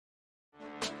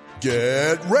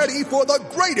Get ready for the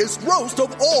greatest roast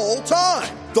of all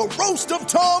time. The Roast of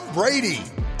Tom Brady.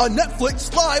 A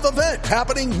Netflix live event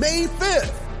happening May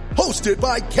 5th. Hosted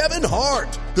by Kevin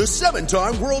Hart. The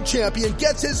 7-time world champion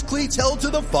gets his cleats held to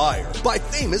the fire by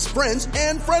famous friends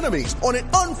and frenemies on an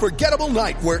unforgettable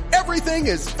night where everything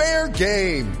is fair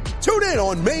game. Tune in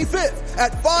on May 5th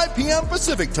at 5 p.m.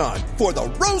 Pacific time for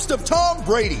the Roast of Tom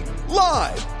Brady.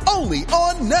 Live only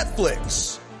on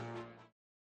Netflix.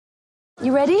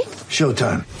 You ready?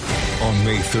 Showtime. On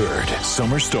May 3rd,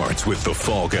 summer starts with The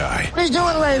Fall Guy. Let's do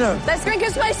it later. Let's drink a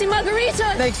spicy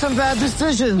margarita. Make some bad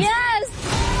decisions. Yes.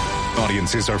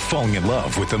 Audiences are falling in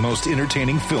love with the most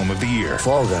entertaining film of the year.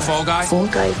 Fall Guy. Fall Guy? Fall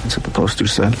Guy. That's what the poster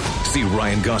said. See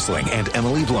Ryan Gosling and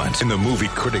Emily Blunt in the movie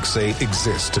critics say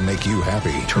exists to make you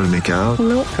happy. Trying to make it out?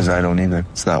 Nope. Because I don't either.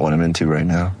 It's not what I'm into right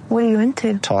now. What are you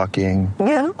into? Talking.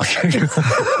 Yeah.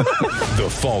 The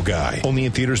Fall Guy. Only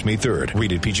in theaters May 3rd.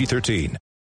 Rated PG-13.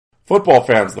 Football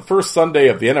fans, the first Sunday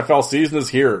of the NFL season is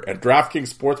here, and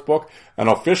DraftKings Sportsbook, an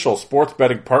official sports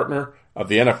betting partner of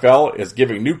the NFL, is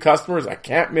giving new customers a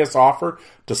can't-miss offer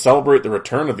to celebrate the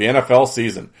return of the NFL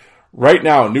season. Right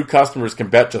now, new customers can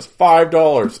bet just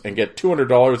 $5 and get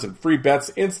 $200 in free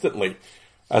bets instantly.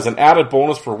 As an added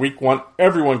bonus for Week 1,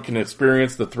 everyone can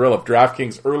experience the thrill of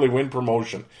DraftKings early win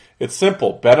promotion. It's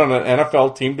simple. Bet on an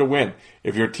NFL team to win.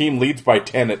 If your team leads by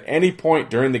 10 at any point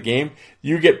during the game,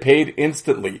 you get paid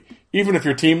instantly, even if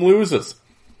your team loses.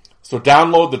 So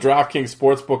download the DraftKings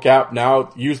Sportsbook app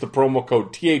now. Use the promo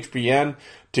code THPN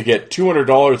to get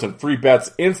 $200 in free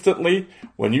bets instantly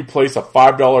when you place a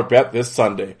 $5 bet this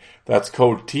Sunday. That's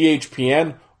code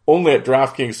THPN only at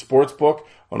DraftKings Sportsbook,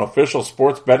 an official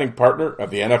sports betting partner of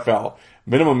the NFL.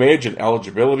 Minimum age and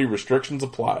eligibility restrictions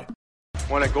apply.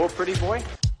 Want to go, pretty boy?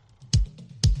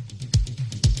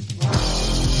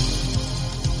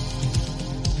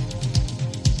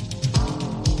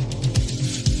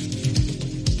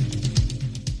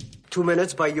 Two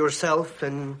minutes by yourself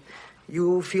and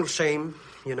you feel shame,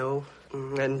 you know,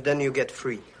 and then you get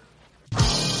free.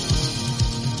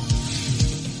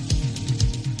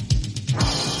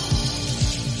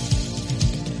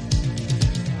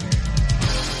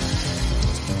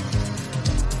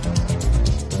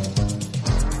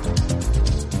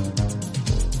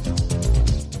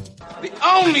 The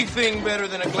only thing better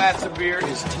than a glass of beer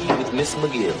is tea with Miss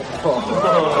McGill.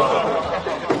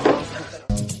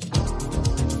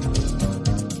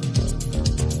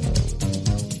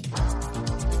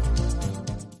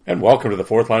 And welcome to the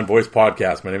Fourth Line Voice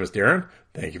Podcast. My name is Darren.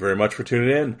 Thank you very much for tuning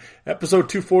in. Episode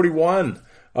 241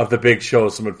 of the Big Show,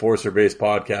 some enforcer-based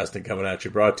podcasting coming at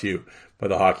you, brought to you by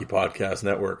the Hockey Podcast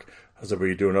Network. How's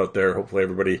everybody doing out there? Hopefully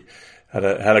everybody had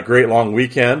a great long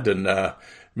weekend and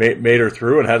made her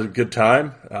through and had a good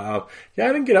time. I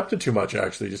didn't get up to too much,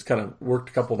 actually. Just kind of worked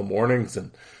a couple of the mornings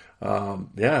and,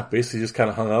 basically just kind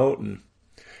of hung out. And,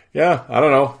 I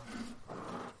don't know.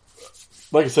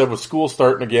 Like I said, with school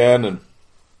starting again and,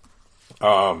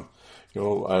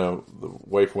 the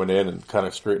wife went in and kind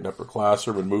of straightened up her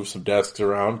classroom and moved some desks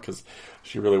around because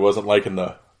she really wasn't liking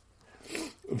the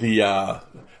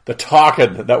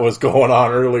talking that was going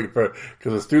on early because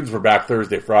the students were back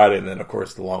Thursday, Friday, and then of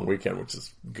course the long weekend, which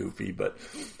is goofy. But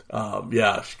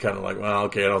she kind of like, well,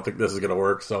 okay, I don't think this is going to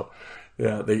work. So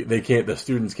they can't. The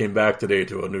students came back today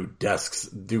to a new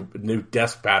desk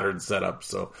pattern setup.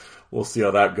 So we'll see how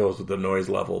that goes with the noise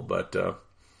level, but.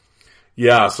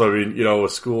 So I mean,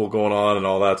 with school going on and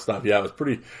all that stuff, it was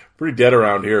pretty dead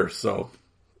around here. So,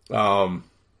 guys,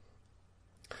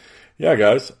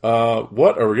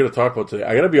 what are we going to talk about today?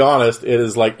 I got to be honest, it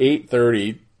is like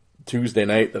 8:30 Tuesday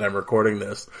night that I'm recording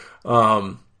this.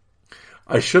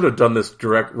 I should have done this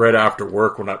right after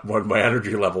work when my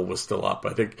energy level was still up.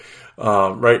 I think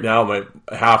right now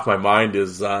half my mind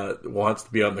is wants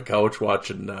to be on the couch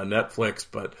watching Netflix,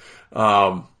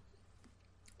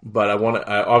 but I want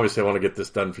to get this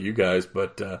done for you guys,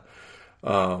 but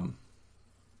I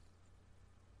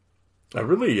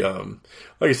really, like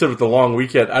I said, with the long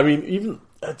weekend, I mean, even,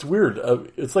 it's weird.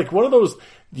 It's like one of those, do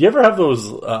you ever have those,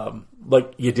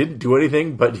 like you didn't do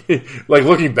anything, but like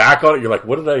looking back on it, you're like,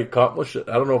 what did I accomplish? I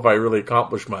don't know if I really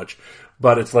accomplished much,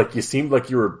 but it's like you seemed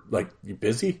like you were like you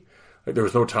busy, like there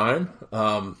was no time.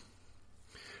 It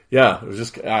was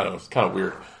just, I don't know, it's kind of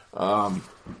weird.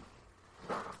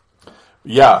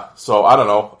 So I don't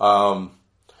know.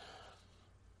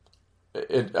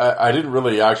 I didn't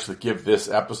really actually give this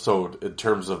episode in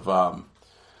terms of, what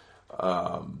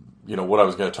I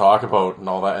was going to talk about and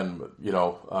all that, and,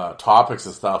 topics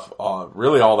and stuff,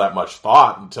 really all that much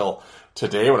thought until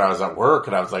today when I was at work,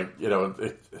 and I was like,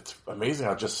 it's amazing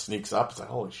how it just sneaks up. It's like,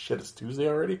 holy shit, it's Tuesday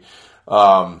already.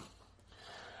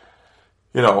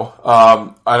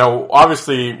 I know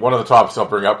obviously one of the topics I'll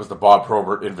bring up is the Bob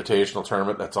Probert Invitational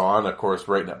Tournament that's on. Of course,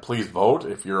 right now, please vote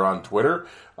if you're on Twitter.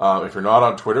 If you're not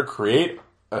on Twitter, create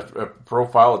a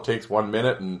profile. It takes 1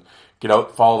 minute and get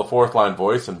out, follow the Fourth Line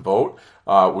Voice and vote.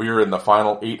 We are in the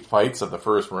final 8 fights of the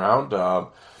first round.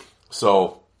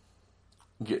 So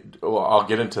I'll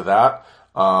get into that.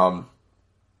 I'm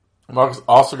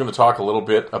also going to talk a little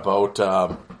bit about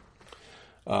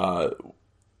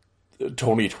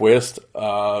Tony Twist.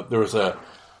 There was a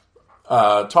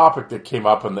topic that came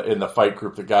up in the fight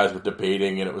group that guys were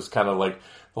debating, and it was kind of like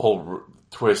the whole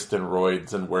Twist and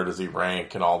roids and where does he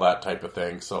rank and all that type of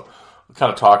thing. So I'll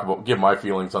kind of give my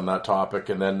feelings on that topic.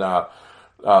 And then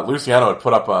Luciano had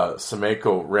put up a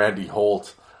Semenko Randy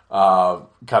Holt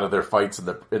kind of their fights in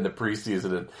the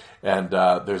preseason, and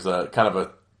there's a kind of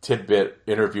a tidbit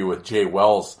interview with Jay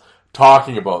Wells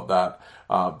talking about that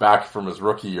back from his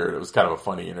rookie year. It was kind of a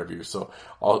funny interview, so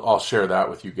I'll share that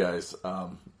with you guys.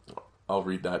 I'll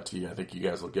read that to you. I think you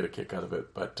guys will get a kick out of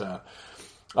it. But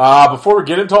before we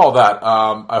get into all that,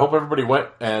 I hope everybody went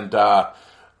and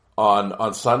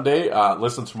on Sunday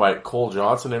listened to my Cole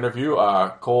Johnson interview.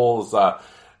 Cole's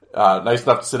nice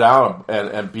enough to sit down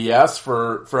and BS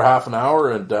for half an hour,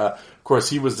 and of course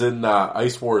he was in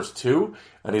Ice Wars 2,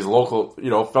 and he's a local,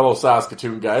 fellow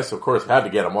Saskatoon guy, so of course had to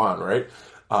get him on, right?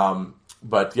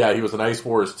 But yeah, he was in Ice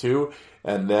Wars 2,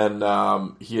 and then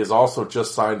he has also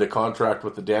just signed a contract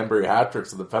with the Danbury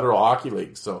Hat-Tricks in the Federal Hockey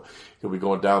League, so he'll be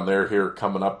going down there here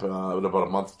coming up in about a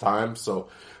month's time. So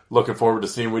looking forward to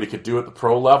seeing what he could do at the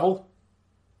pro level.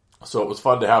 So it was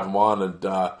fun to have him on, and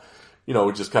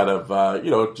we just kind of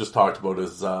just talked about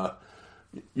his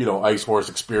Ice Wars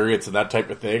experience and that type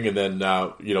of thing, and then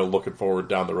looking forward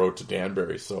down the road to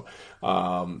Danbury. So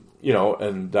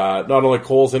and not only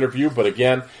Cole's interview, but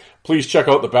again, please check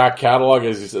out the back catalog.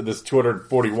 As you said, this is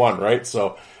 241, right?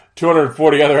 So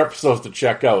 240 other episodes to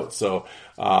check out. So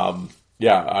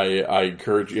I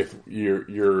encourage you, if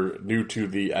you're new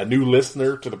to a new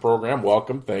listener to the program,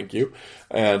 welcome, thank you.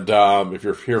 And if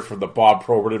you're here for the Bob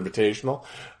Probert Invitational,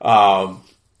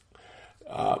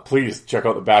 please check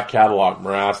out the back catalog: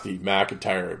 Morasti,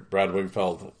 McIntyre, Brad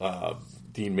Wingfield,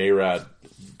 Dean Mayrad,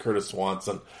 Curtis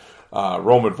Swanson,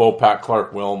 Roman Vopak,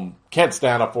 Clark Wilm, Kent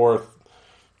Staniforth,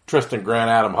 Tristan Grant,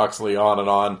 Adam Huxley, on and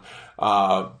on.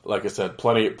 Like I said,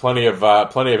 plenty of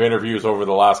interviews over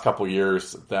the last couple of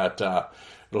years that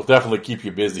it'll definitely keep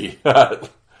you busy.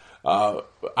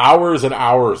 Hours and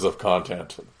hours of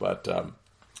content. But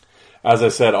as I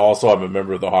said, also I'm a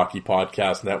member of the Hockey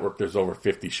Podcast Network. There's over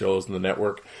 50 shows in the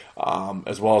network,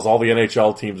 as well as all the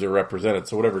NHL teams are represented.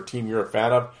 So whatever team you're a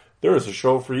fan of, there is a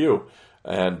show for you.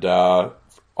 And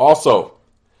also,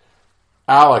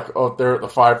 Alec out there at the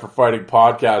Five for Fighting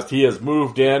podcast, he has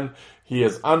moved in. He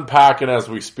is unpacking as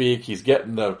we speak. He's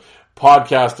getting the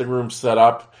podcasting room set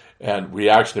up, and we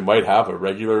actually might have a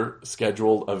regular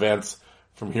scheduled events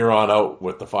from here on out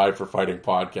with the Five for Fighting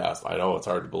podcast. I know it's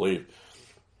hard to believe.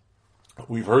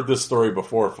 We've heard this story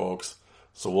before, folks,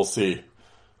 so we'll see.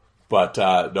 But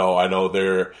no, I know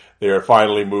they're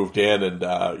finally moved in, and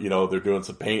they're doing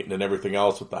some painting and everything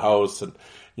else with the house, and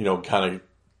kind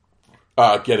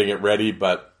of getting it ready.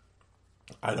 But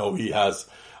I know he has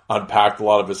unpacked a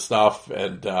lot of his stuff,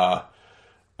 and I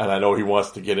know he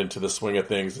wants to get into the swing of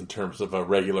things in terms of a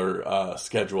regular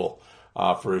schedule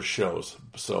for his shows.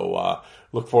 So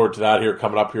look forward to that here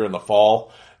coming up here in the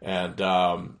fall. And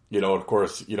of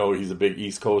course, he's a big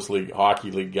East Coast League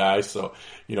Hockey League guy, so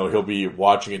he'll be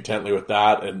watching intently with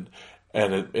that. And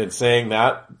in saying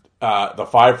that, the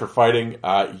Five for Fighting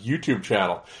YouTube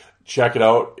channel, check it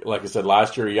out. Like I said,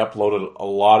 last year he uploaded a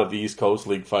lot of the East Coast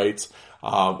League fights,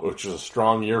 which was a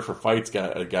strong year for fights,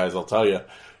 guys. I'll tell you.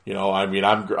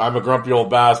 I'm a grumpy old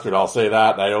bastard. I'll say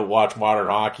that. And I don't watch modern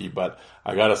hockey, but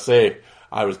I gotta say,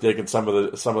 I was digging some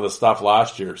of the stuff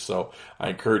last year. So I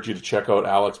encourage you to check out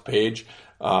Alec's page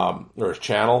or his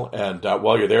channel. And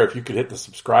while you're there, if you could hit the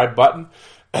subscribe button,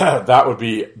 that would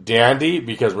be dandy,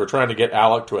 because we're trying to get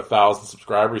Alec to 1,000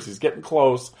 subscribers. He's getting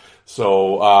close.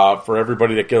 So for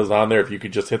everybody that goes on there, if you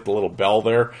could just hit the little bell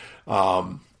there,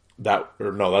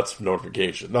 that's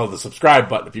notification. No, the subscribe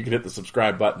button. If you could hit the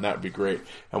subscribe button, that would be great.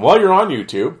 And while you're on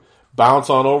YouTube, bounce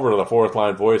on over to the Fourth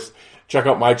Line Voice. Check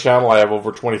out my channel. I have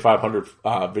over 2,500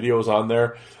 videos on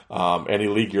there. Any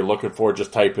league you're looking for,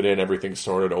 just type it in. Everything's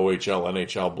sorted. OHL,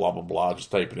 NHL, blah, blah, blah. Just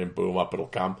type it in. Boom, up it'll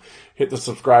come. Hit the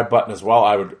subscribe button as well.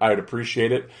 I would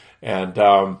appreciate it. And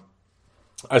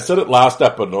I said it last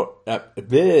episode.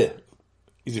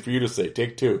 Easy for you to say.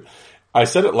 Take two. I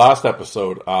said it last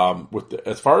episode.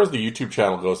 As far as the YouTube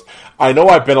channel goes, I know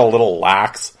I've been a little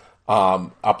lax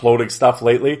uploading stuff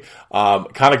lately.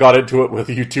 Kind of got into it with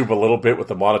YouTube a little bit with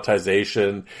the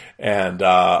monetization and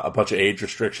a bunch of age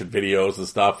restriction videos and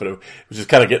stuff, and it was just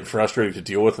kind of getting frustrating to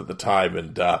deal with at the time,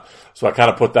 and so I kind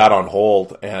of put that on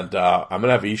hold, and I'm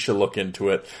gonna have Isha look into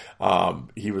it.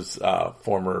 He was a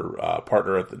former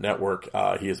partner at the network.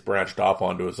 He has branched off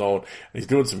onto his own, and he's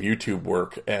doing some YouTube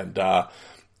work, and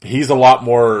he's a lot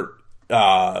more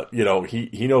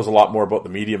he knows a lot more about the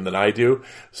medium than I do.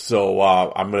 So,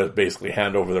 I'm going to basically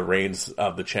hand over the reins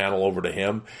of the channel over to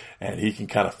him, and he can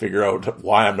kind of figure out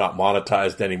why I'm not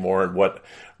monetized anymore and what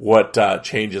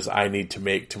changes I need to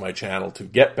make to my channel to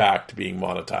get back to being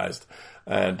monetized.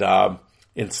 And,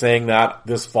 in saying that,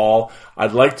 this fall,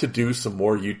 I'd like to do some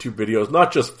more YouTube videos,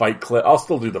 not just fight clip. I'll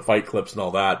still do the fight clips and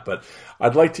all that, but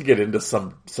I'd like to get into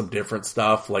some different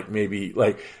stuff, like maybe,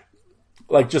 like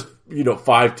just,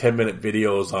 5-10 minute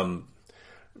videos on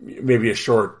maybe a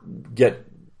short get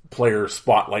player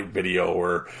spotlight video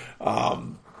or,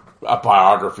 a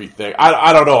biography thing.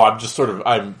 I don't know. I'm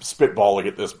spitballing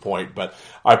at this point, but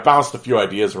I bounced a few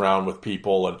ideas around with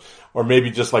people or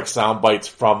maybe just like sound bites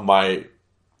from my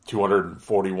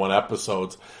 241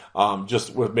 episodes,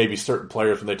 just with maybe certain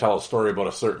players when they tell a story about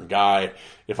a certain guy.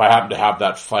 If I happen to have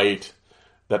that fight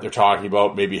that they're talking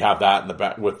about, maybe have that in the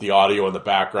back with the audio in the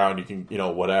background. You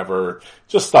can, whatever,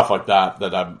 just stuff like that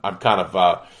I'm kind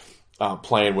of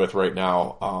playing with right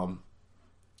now.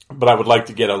 But I would like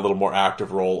to get a little more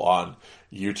active role on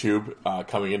YouTube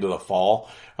coming into the fall.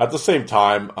 At the same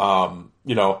time, I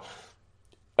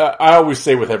always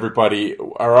say with everybody,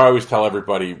 or I always tell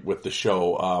everybody with the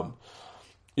show,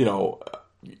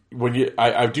 when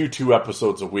I do 2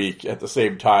 episodes a week at the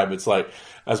same time, it's like,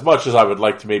 as much as I would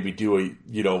like to maybe do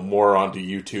more onto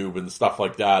YouTube and stuff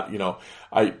like that,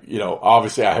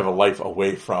 obviously I have a life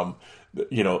away from,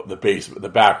 the basement, the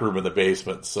back room in the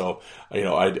basement. So,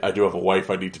 I do have a wife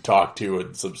I need to talk to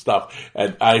and some stuff,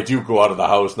 and I do go out of the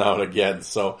house now and again.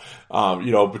 So,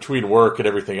 between work and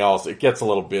everything else, it gets a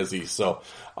little busy. So,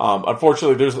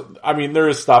 unfortunately there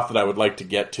is stuff that I would like to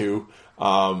get to,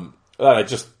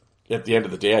 that at the end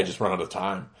of the day, I just run out of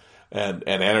time and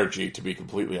energy, to be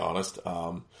completely honest.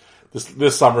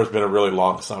 This summer has been a really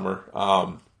long summer.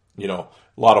 A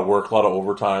lot of work, a lot of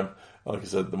overtime. Like I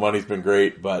said, the money's been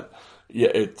great, but yeah,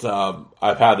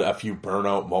 I've had a few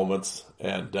burnout moments,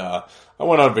 and I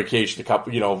went on vacation a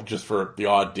couple, just for the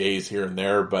odd days here and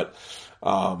there, but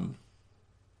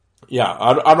yeah,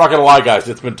 I'm not gonna lie, guys.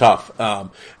 It's been tough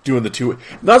doing the 2.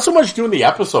 Not so much doing the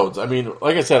episodes. I mean,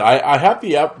 like I said, I have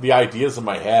the ideas in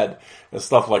my head and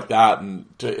stuff like that. And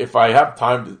if I have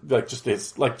time, just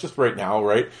right now,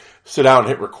 right, sit down and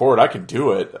hit record, I can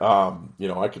do it. I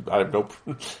have no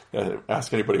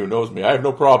ask anybody who knows me. I have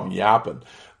no problem yapping,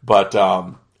 but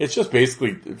it's just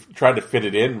basically trying to fit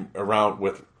it in around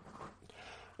with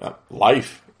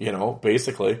life.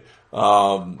 Basically,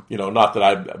 not that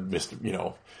I've missed,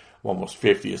 I'm almost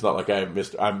 50. It's not like I'm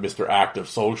Mr. Active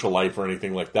social life or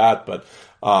anything like that. But,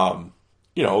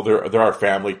 there are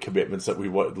family commitments that we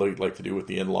would like to do with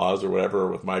the in-laws or whatever,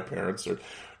 or with my parents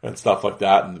and stuff like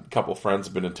that. And a couple of friends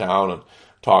have been in town and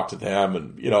talked to them.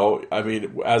 And,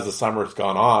 as the summer has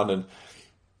gone on, and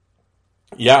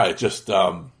yeah, it just,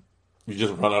 you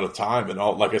just run out of time. And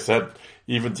like I said,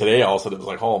 even today, all of a sudden it was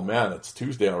like, oh man, it's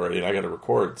Tuesday already and I got to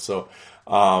record. So,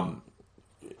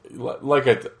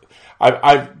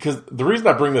 because the reason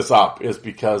I bring this up is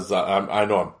because I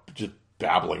know I'm just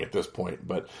babbling at this point,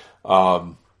 but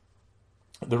the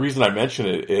reason I mention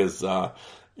it is,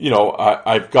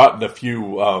 I've gotten a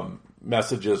few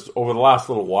messages over the last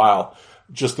little while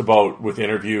just about with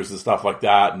interviews and stuff like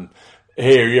that, and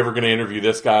hey, are you ever going to interview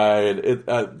this guy?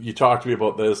 And you talked to me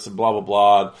about this and blah blah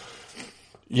blah.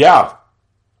 Yeah,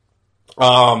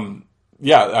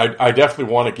 I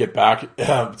definitely want to get back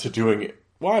to doing it.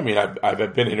 Well, I mean,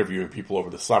 I've been interviewing people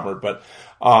over the summer, but,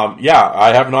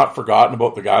 I have not forgotten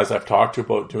about the guys I've talked to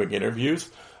about doing interviews.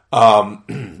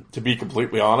 To be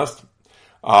completely honest,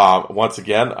 once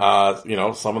again,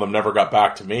 some of them never got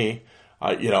back to me,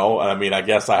 I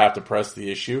guess I have to press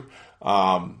the issue,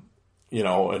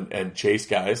 and chase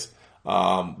guys,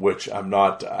 which I'm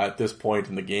not at this point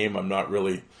in the game, I'm not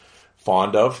really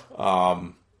fond of.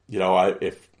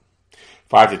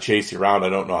 If I have to chase you around, I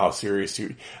don't know how serious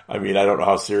you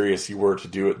were to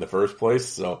do it in the first place.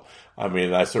 So,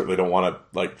 I certainly don't want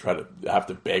to try to have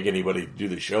to beg anybody to do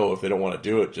the show. If they don't want to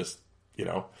do it, just,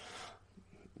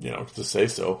 just say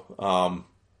so.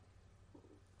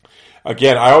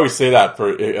 Again, I always say that for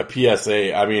a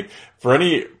PSA. For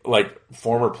any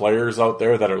former players out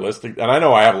there that are listening, and I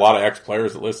know I have a lot of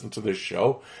ex-players that listen to this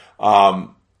show.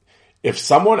 if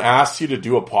someone asks you to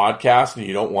do a podcast and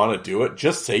you don't want to do it,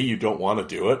 just say you don't want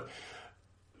to do it.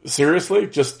 Seriously,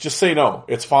 just say no.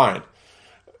 It's fine.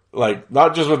 Like,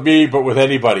 not just with me, but with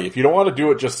anybody. If you don't want to do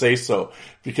it, just say so.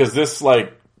 Because this,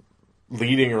 like,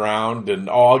 leading around and,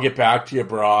 I'll get back to you,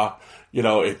 brah.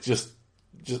 It just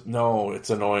no, it's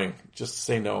annoying. Just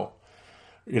say no.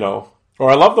 Or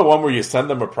I love the one where you send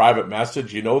them a private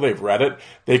message. They've read it.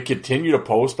 They continue to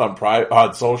post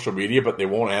on social media, but they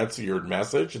won't answer your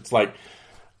message. It's like,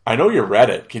 I know you read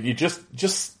it. Can you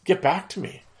just get back to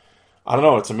me? I don't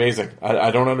know. It's amazing.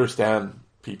 I don't understand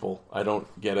people. I don't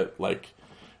get it. Like,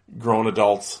 grown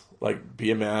adults, like,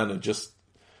 be a man and just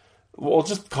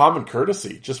common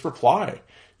courtesy. Just reply.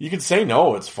 You can say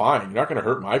no. It's fine. You're not going to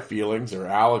hurt my feelings or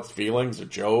Alex's feelings or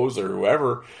Joe's or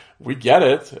whoever. We get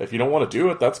it. If you don't want to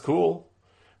do it, that's cool.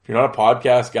 If you're not a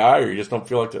podcast guy or you just don't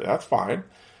feel like it, that's fine.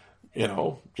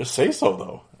 Just say so,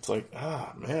 though. It's like,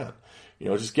 man.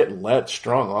 Just getting led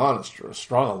strung along.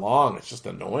 It's just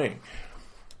annoying.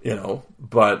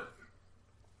 But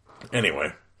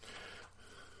anyway.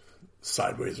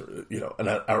 Sideways,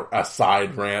 a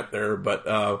side rant there. But,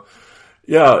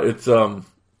 it's,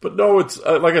 but no, it's,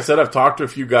 like I said, I've talked to a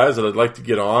few guys that I'd like to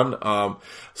get on.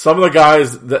 Some of the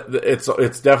guys that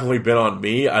it's definitely been on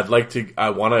me. I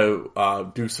want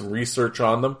to, do some research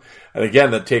on them. And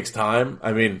again, that takes time.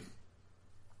 I mean,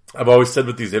 I've always said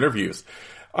with these interviews,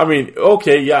 I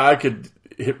could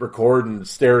hit record and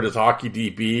stare at his hockey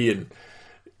DB and,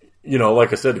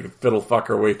 like I said, you can fiddle fuck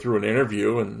our way through an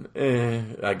interview and,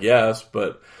 I guess,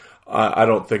 but I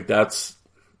don't think that's,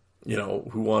 I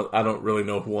don't really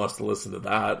know who wants to listen to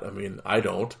that. I mean, I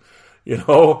don't,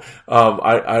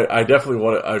 I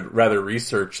definitely I'd rather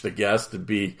research the guest and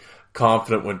be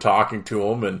confident when talking to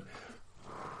them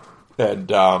and,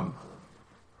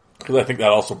 cause I think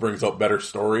that also brings out better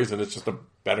stories and it's just a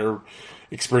better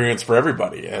experience for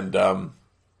everybody. And,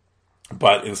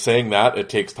 but in saying that, it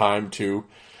takes time to,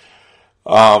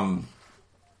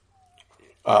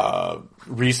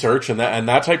 research and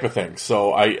that type of thing.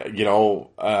 So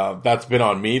that's been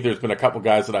on me. There's been a couple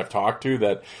guys that I've talked to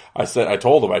that I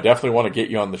told them I definitely want to get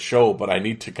you on the show, but I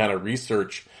need to kind of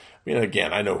research.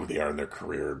 Again, I know who they are in their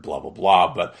career, blah, blah,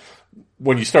 blah. But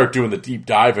when you start doing the deep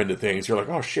dive into things, you're like,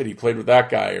 oh shit, he played with that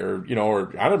guy or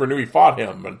I never knew he fought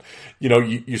him. And,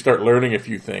 you start learning a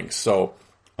few things. So,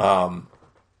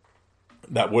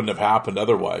 that wouldn't have happened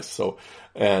otherwise. So,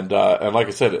 and like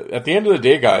I said, at the end of the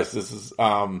day, guys, this is,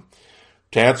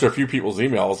 to answer a few people's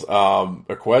emails,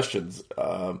 or questions,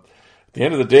 at the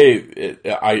end of the day,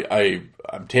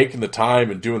 I'm taking the time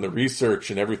and doing the research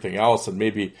and everything else and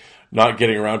maybe not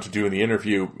getting around to doing the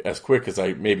interview as quick as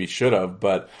I maybe should have,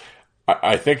 but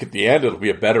I think at the end it'll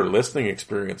be a better listening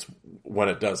experience when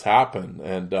it does happen.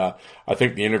 And, I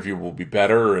think the interview will be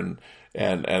better and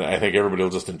I think everybody will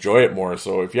just enjoy it more.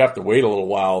 So if you have to wait a little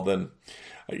while, then,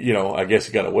 I guess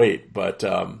you gotta wait. But,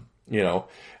 and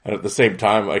at the same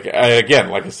time, like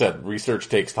I said, research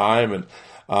takes time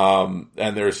and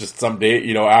there's just some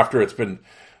day, after it's been,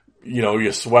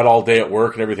 you sweat all day at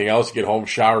work and everything else, you get home,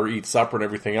 shower, eat supper and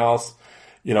everything else,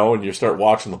 and you start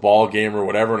watching the ball game or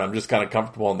whatever, and I'm just kind of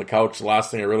comfortable on the couch. The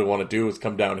last thing I really want to do is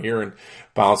come down here and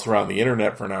bounce around the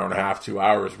internet for an hour and a half, 2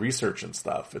 hours researching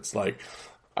stuff. It's like,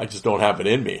 I just don't have it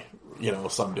in me,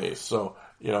 some days. So,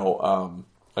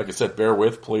 like I said, bear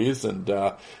with, please. And,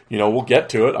 we'll get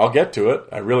to it. I'll get to it.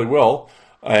 I really will.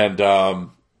 And,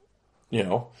 and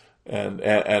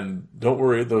don't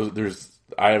worry.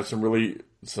 I have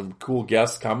some cool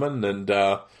guests coming and,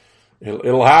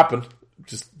 it'll happen.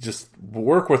 Just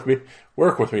work with me,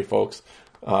 folks.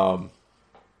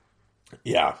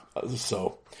 Yeah.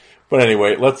 So, but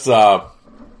anyway, let's, enough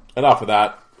of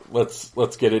that.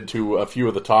 Let's get into a few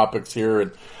of the topics here.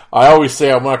 And I always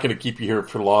say I'm not going to keep you here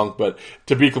for long, but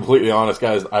to be completely honest,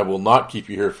 guys, I will not keep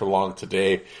you here for long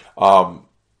today.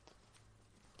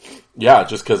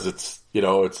 Just cause it's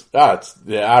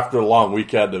after a long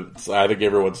weekend. I think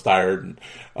everyone's tired and,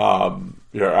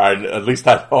 at least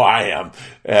I know I am.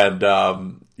 And,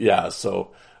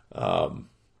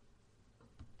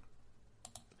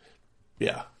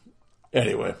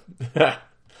 anyway.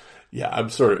 Yeah, I'm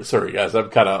sorry guys.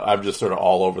 I'm just sort of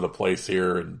all over the place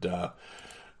here and,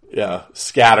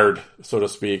 scattered, so to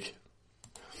speak.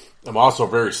 I'm also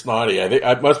very snotty.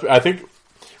 I think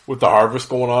with the harvest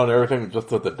going on and everything,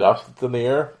 just with the dust that's in the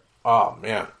air. Oh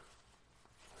man.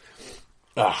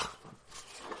 All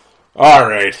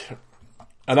right.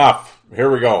 Enough.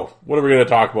 Here we go. What are we going to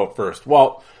talk about first?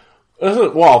 Well,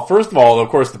 first of all, of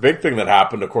course, the big thing that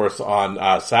happened, of course,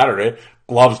 on Saturday,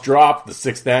 gloves dropped. The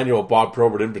 6th annual Bob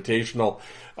Probert Invitational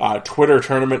Twitter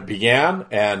tournament began,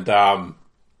 and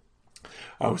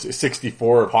I would say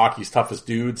 64 of hockey's toughest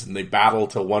dudes, and they battle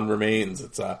till one remains.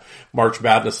 It's a March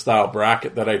Madness style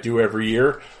bracket that I do every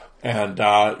year. And,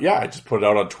 I just put it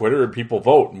out on Twitter and people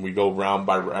vote, and we go round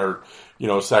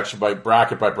section by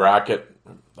bracket.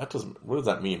 What does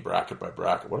that mean, bracket by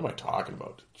bracket? What am I talking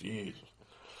about? Jeez.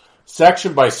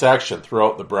 Section by section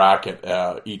throughout the bracket,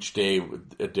 each day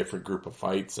with a different group of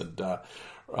fights. And,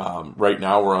 right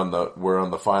now we're on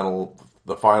the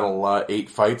final 8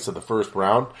 fights of the first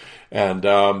round. And,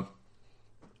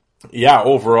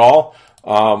 overall,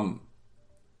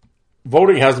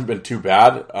 voting hasn't been too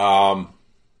bad.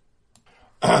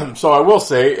 So I will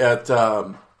say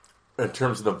in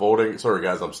terms of the voting, sorry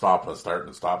guys, I'm stopping and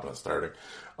starting.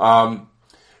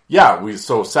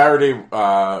 So Saturday,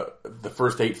 the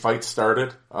first 8 fights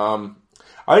started. I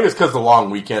think it's because of the long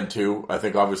weekend too. I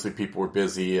think obviously people were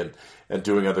busy and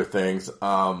doing other things.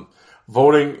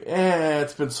 Voting,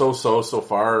 it's been so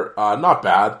far. Not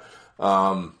bad.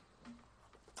 I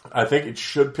think it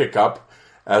should pick up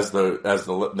as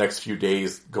the next few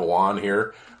days go on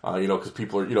here. Because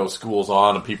people are, school's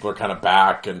on and people are kind of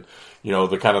back, and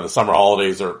the summer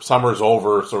holidays summer's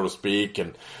over, so to speak,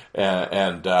 and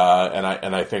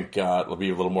I think it'll be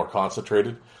a little more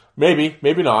concentrated.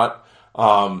 Maybe not.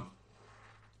 But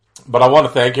I want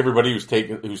to thank everybody who's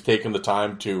taken the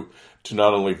time to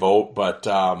not only vote but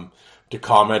to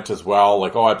comment as well,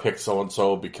 like, oh, I picked so and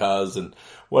so because and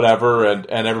whatever, and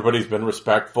everybody's been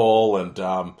respectful and.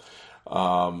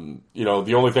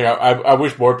 The only thing I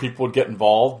wish more people would get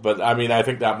involved, but I mean, I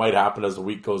think that might happen as the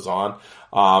week goes on.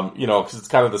 Cause it's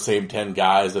kind of the same 10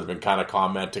 guys that have been kind of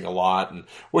commenting a lot, and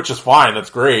which is fine. That's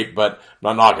great, but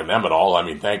I'm not knocking them at all. I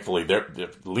mean, thankfully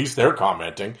at least they're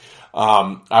commenting.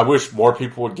 I wish more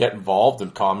people would get involved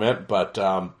and comment, but,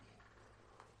 I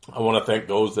want to thank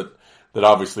those that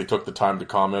obviously took the time to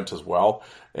comment as well.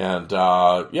 And, and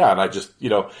I just,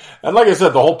 and like I said,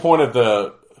 the whole point of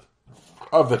the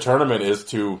tournament is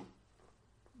to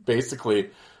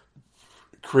basically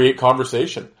create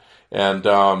conversation. And,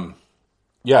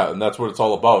 and that's what it's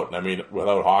all about. I mean,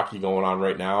 without hockey going on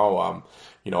right now,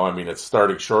 it's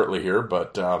starting shortly here,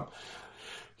 but,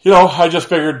 I just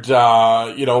figured,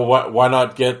 why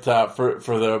not get, for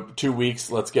the 2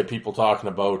 weeks, let's get people talking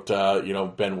about,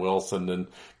 Ben Wilson and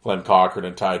Glenn Cochran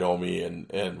and Ty Domi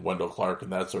and Wendell Clark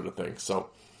and that sort of thing. So,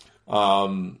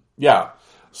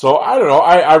 So I don't know.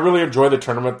 I really enjoy the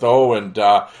tournament though, and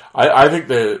I think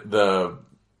the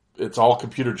it's all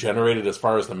computer generated as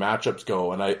far as the matchups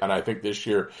go, and I think this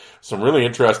year some really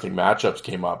interesting matchups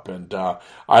came up, and I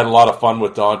had a lot of fun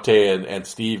with Dante and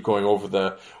Steve going over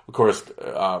of course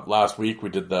last week we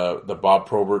did the Bob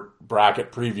Probert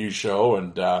bracket preview show,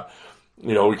 and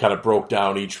we kind of broke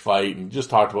down each fight and just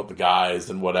talked about the guys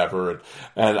and whatever,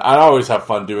 and I always have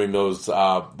fun doing those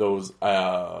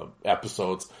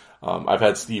episodes. I've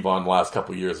had Steve on the last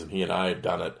couple of years, and he and I had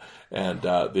done it. And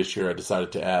this year I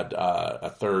decided to add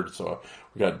a third, so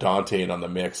we got Dante in on the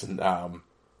mix, and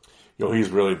he's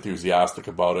really enthusiastic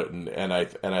about it, and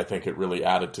I think it really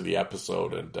added to the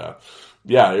episode. And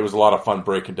it was a lot of fun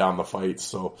breaking down the fights.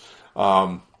 So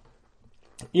and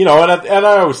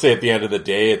I always say at the end of the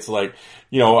day, it's like,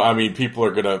 people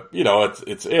are gonna,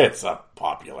 it's a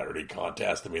popularity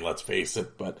contest. I mean, let's face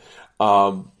it, but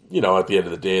at the end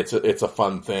of the day, it's a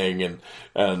fun thing, and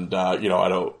we're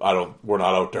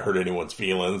not out to hurt anyone's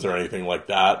feelings or anything like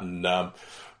that. And,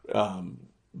 and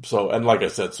like I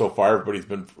said, so far, everybody's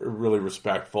been really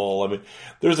respectful. I mean,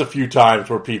 there's a few times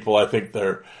where people, I think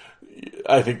the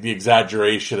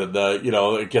exaggeration and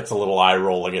it gets a little eye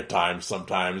rolling at times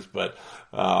sometimes, but,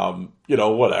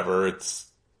 whatever,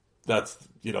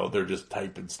 they're just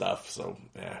typing stuff. So,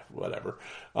 whatever.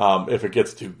 If it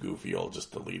gets too goofy, I'll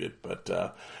just delete it. But,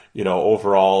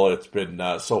 overall, it's been,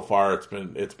 so far,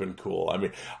 it's been cool. I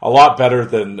mean, a lot better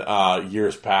than,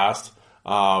 years past.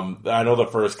 I know the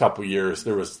first couple years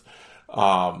there was,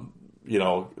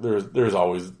 there's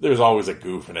always a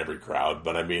goof in every crowd,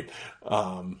 but I mean,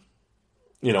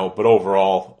 but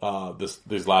overall,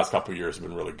 these last couple of years have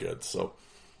been really good. So,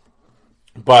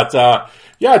 but,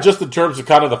 just in terms of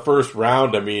kind of the first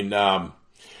round, I mean, I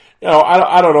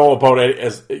don't know about it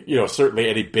as, certainly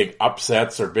any big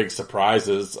upsets or big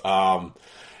surprises,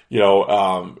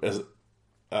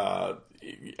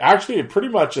 actually pretty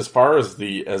much as far as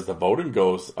the voting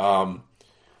goes, I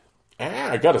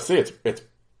gotta say it's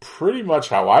pretty much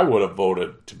how I would have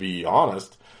voted, to be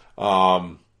honest.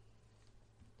 I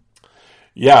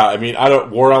mean,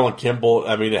 Wardell and Kimball,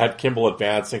 I mean, it had Kimball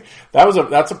advancing.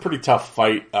 That's a pretty tough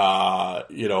fight. I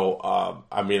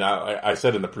mean, I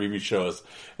said in the previous shows,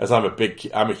 as I'm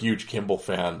a huge Kimball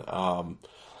fan.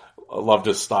 loved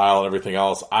his style and everything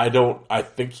else. I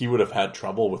think he would have had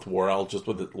trouble with Worrell, just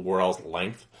with Worrell's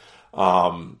length,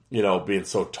 being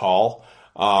so tall.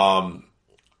 Although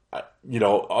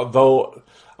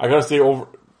I gotta say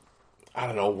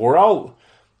Worrell,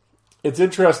 it's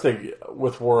interesting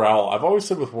with Worrell. I've always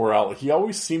said with Worrell, he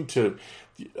always seemed to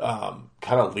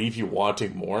kind of leave you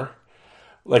wanting more.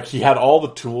 Like, he had all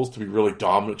the tools to be really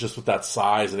dominant just with that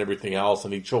size and everything else,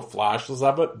 and he'd show flashes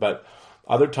of it, but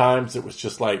other times it was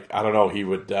just like, I don't know, he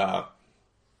would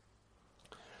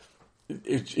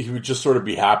just sort of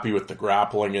be happy with the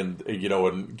grappling and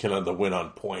kind of the win on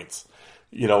points.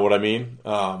 You know what I mean?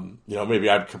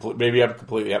 Maybe I'm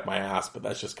completely at my ass, but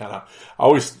that's just kind of,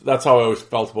 that's how I always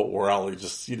felt about Worrell. He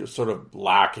just sort of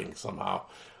lacking somehow.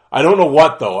 I don't know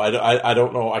what though. I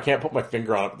don't know. I can't put my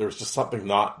finger on it, but there's just something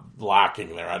not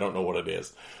lacking there. I don't know what it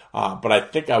is. But I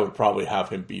think I would probably have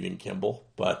him beating Kimball,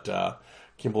 but,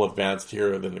 Kimball advanced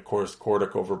here, then of course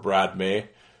Kordic over Brad May.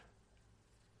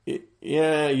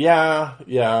 Yeah.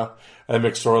 And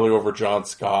McSorley over John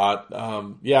Scott.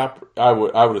 I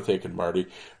would have taken Marty.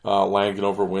 Langdon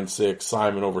over Winsick,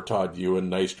 Simon over Todd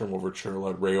Ewan, Nystrom over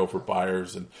Churla, Ray over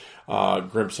Byers, and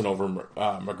Grimson over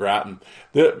McGrattan.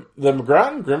 The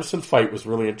McGrattan Grimson fight was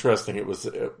really interesting. It was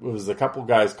a couple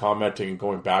guys commenting and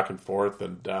going back and forth,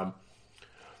 and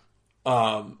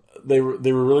they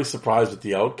were really surprised at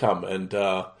the outcome, and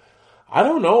I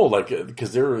don't know,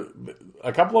 because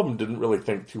a couple of them didn't really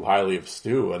think too highly of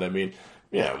Stu, and I mean,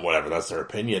 yeah, whatever, that's their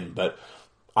opinion, but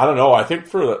I don't know. I think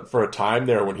for a time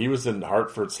there when he was in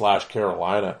Hartford /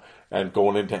 Carolina and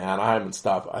going into Anaheim and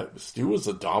stuff, Stu was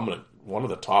a dominant, one of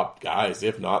the top guys,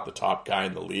 if not the top guy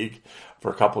in the league for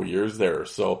a couple years there.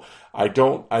 So I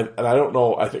don't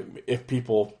know. I think if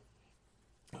people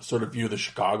sort of view the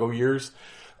Chicago years,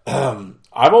 I've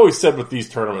always said with these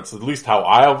tournaments, at least how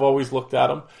I've always looked at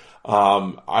them,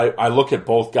 I look at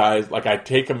both guys, like I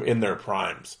take them in their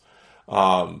primes.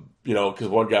 Cause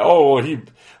one guy,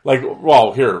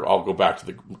 here, I'll go back to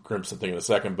the Grimson thing in a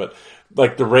second, but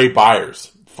like the Ray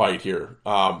Byers fight here,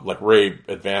 like Ray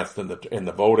advanced in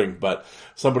the voting, but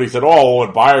somebody said,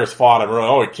 when Byers fought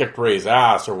him, he kicked Ray's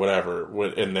ass or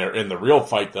whatever in the real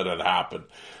fight that had happened.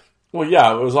 Well,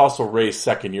 yeah, it was also Ray's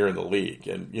second year in the league,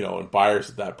 and and Byers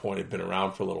at that point had been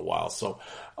around for a little while, so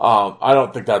I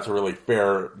don't think that's a really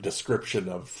fair description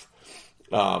of.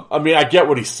 I get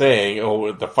what he's saying.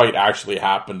 The fight actually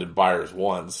happened and Byers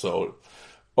won, so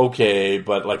okay,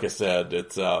 but like I said,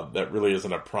 it's that really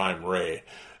isn't a prime Ray,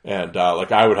 and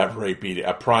I would have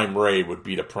a prime Ray would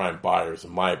beat a prime Byers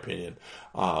in my opinion,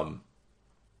 and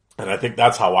I think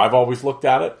that's how I've always looked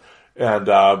at it. And,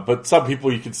 but some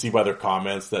people you can see by their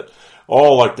comments that,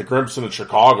 like the Grimson in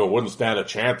Chicago wouldn't stand a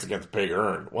chance against Big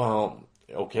Earn. Well,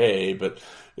 okay, but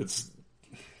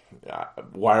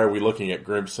why are we looking at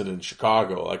Grimson in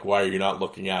Chicago? Like, why are you not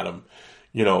looking at him,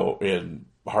 in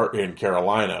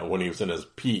Carolina when he was in his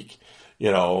peak?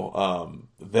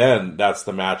 Then that's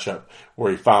the matchup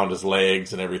where he found his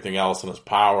legs and everything else and his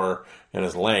power and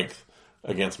his length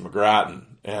against McGrattan.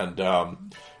 And,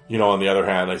 on the other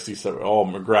hand, I see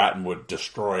McGrattan would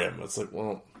destroy him. It's like,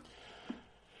 well,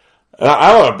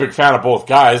 I'm a big fan of both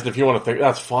guys, and if you want to think,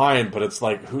 that's fine, but it's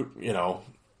like, who did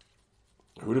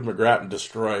McGrattan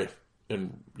destroy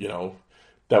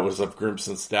that was of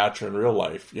Grimson's stature in real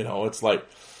life? It's like,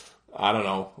 I don't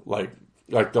know,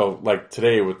 like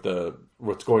today with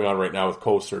what's going on right now with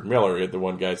Kosar and Miller, you had the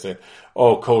one guy saying,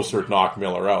 Kosar knocked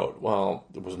Miller out. Well,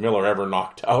 was Miller ever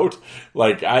knocked out?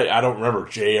 I don't remember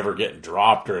Jay ever getting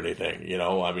dropped or anything,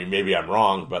 maybe I'm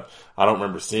wrong, but I don't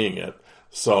remember seeing it.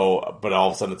 So, but all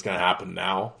of a sudden it's going to happen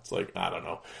now. It's like, I don't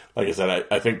know. Like I said,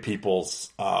 I think people's,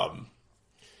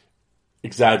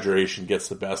 exaggeration gets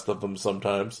the best of them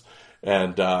sometimes.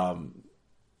 And, I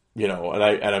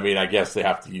guess they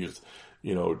have to use,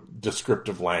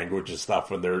 descriptive language and stuff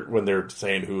when they're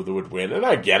saying who would win. And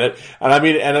I get it. And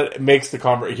and it makes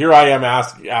the here I am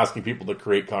asking people to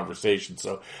create conversation.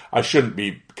 So I shouldn't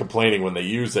be complaining when they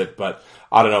use it, but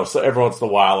I don't know. So every once in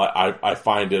a while I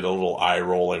find it a little eye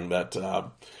rolling that,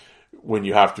 when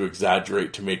you have to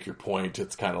exaggerate to make your point,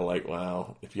 it's kind of like,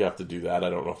 well, if you have to do that,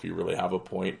 I don't know if you really have a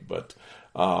point, but,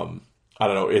 I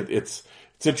don't know. It's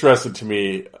interesting to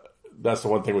me. That's the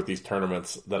one thing with these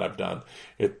tournaments that I've done.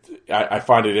 I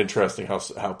find it interesting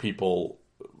how people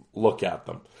look at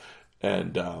them,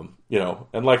 and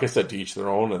and like I said, to each their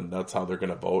own, and that's how they're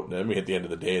going to vote. And at the end of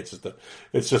the day,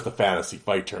 it's just a fantasy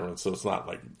fight tournament, so it's not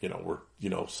like we're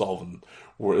solving.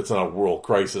 It's not a world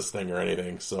crisis thing or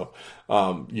anything. So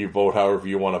you vote however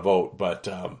you want to vote, but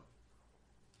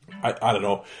I don't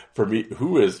know. For me,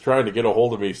 who is trying to get a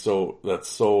hold of me? So that's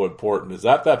so important. Is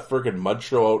that friggin' mud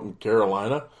show out in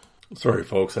Carolina? Sorry,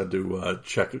 folks, I had to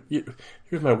check.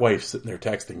 Here's my wife sitting there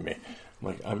texting me. I'm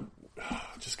like,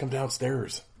 just come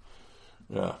downstairs.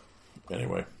 Yeah.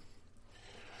 Anyway.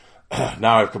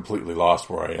 Now I've completely lost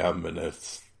where I am, and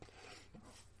it's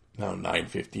now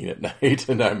 9:15 at night,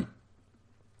 and and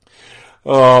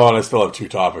I still have 2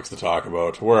 topics to talk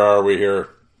about. Where are we here?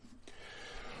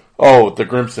 Oh, the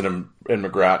Grimson and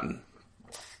McGrattan.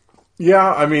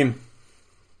 Yeah, I mean,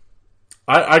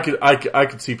 I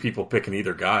could see people picking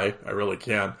either guy. I really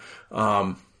can.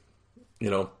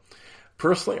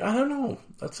 Personally, I don't know.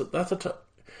 That's a tough,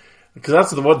 because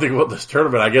that's the one thing about this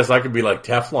tournament. I guess I could be like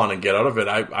Teflon and get out of it.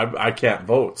 I can't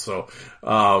vote. So,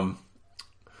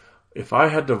 if I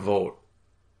had to vote,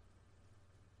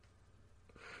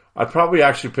 I'd probably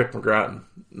actually pick McGrattan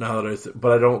now that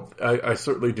but I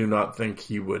certainly do not think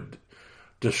he would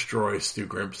destroy Stu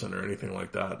Grimson or anything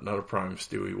like that. Not a prime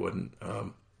Stu, he wouldn't.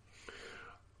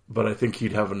 But I think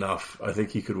he'd have enough. I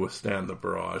think he could withstand the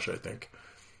barrage, I think.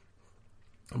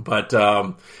 But,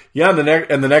 and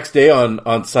the next day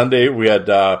on Sunday, we had,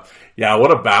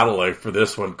 what a battle for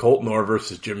this one. Colton Orr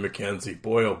versus Jim McKenzie.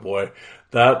 Boy, oh boy.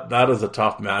 That is a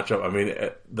tough matchup. I mean,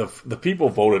 the people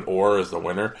voted Orr as the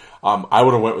winner. I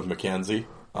would have went with McKenzie.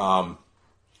 I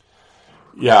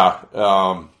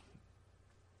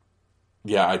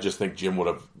just think Jim would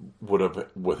have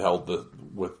withheld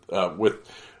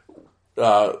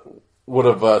would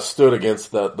have stood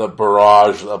against the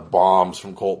barrage of bombs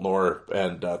from Colton Orr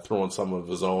and throwing some of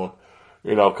his own,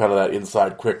 kind of that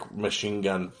inside quick machine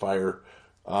gun fire.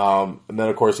 And then,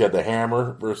 of course, you had the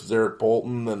Hammer versus Eric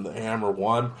Bolton, and the Hammer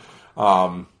won.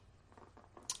 And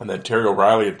then Terry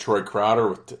O'Reilly and Troy Crowder,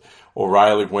 with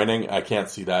O'Reilly winning. I can't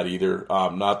see that either.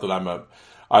 Not that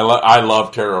I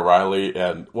love Terry O'Reilly,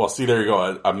 and, well, see, there you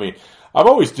go. I mean, I've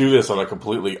always do this on a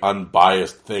completely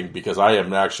unbiased thing, because I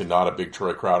am actually not a big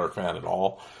Troy Crowder fan at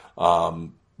all.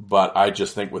 But I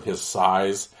just think with his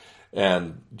size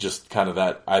and just kind of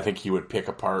that, I think he would pick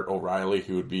apart O'Reilly.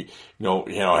 He would be,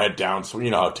 head down. So,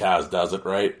 how Taz does it,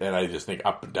 right? And I just think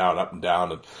up and down. And,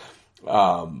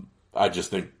 I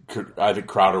think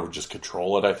Crowder would just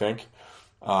control it, I think.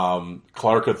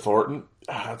 Clark and Thornton,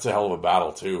 that's a hell of a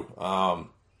battle too.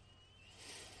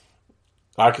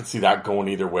 I could see that going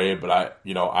either way, but I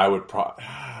would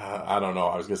I don't know.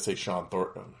 I was going to say Sean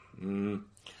Thornton.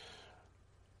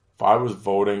 If I was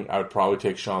voting, I would probably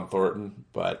take Sean Thornton,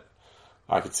 but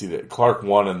I could see that Clark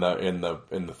won in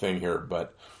the thing here,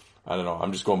 but I don't know.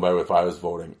 I'm just going by if I was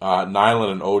voting.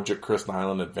 Nyland and Ojic, Chris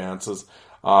Nyland advances.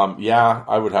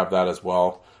 I would have that as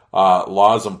well.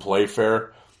 Laws and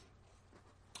Playfair.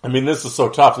 I mean, this is so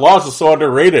tough. Laws is so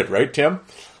underrated, right, Tim?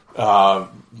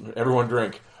 Everyone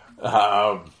drink.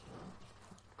 No,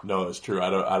 it's true. I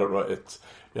don't know. I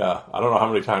don't know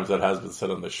how many times that has been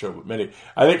said on this show, but many.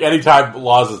 I think anytime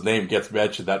Laws' name gets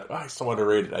mentioned, that he's so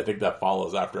underrated, I think that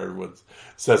follows after everyone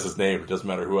says his name. It doesn't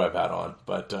matter who I've had on,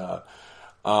 but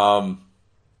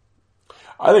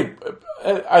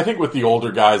I think with the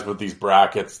older guys with these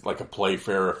brackets, like a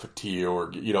Playfair, a Fatiu,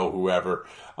 or whoever,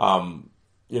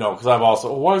 because I've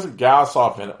also, why isn't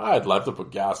Gassoff in it? I'd love to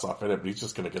put Gassoff in it, but he's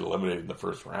just going to get eliminated in the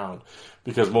first round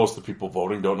because most of the people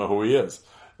voting don't know who he is.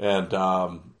 And,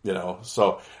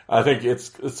 so I think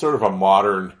it's sort of a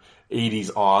modern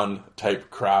 80s on type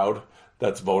crowd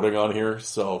that's voting on here.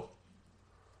 So,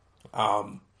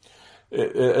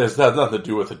 it has nothing to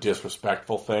do with a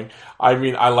disrespectful thing. I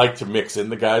mean, I like to mix in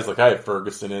the guys. Like I had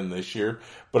Ferguson in this year,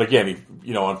 but again,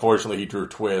 unfortunately he drew a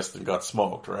twist and got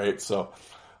smoked, right? So,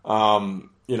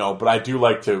 but I do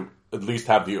like to at least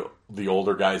have the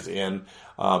older guys in,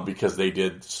 because they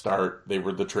did start, they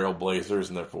were the trailblazers,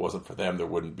 and if it wasn't for them, there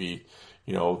wouldn't be,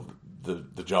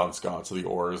 the John Scotts, the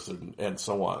Orrs, and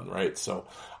so on, right? So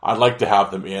I'd like to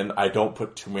have them in. I don't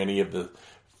put too many of the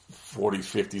 40s,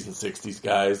 50s, and 60s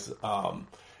guys,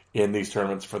 in these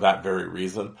tournaments for that very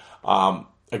reason.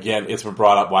 Again, it's been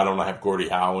brought up, why don't I have Gordie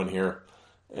Howe in here?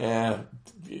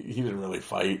 He didn't really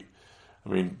fight. I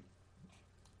mean,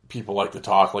 people like to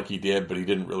talk like he did, but he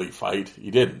didn't really fight. He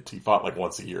didn't. He fought like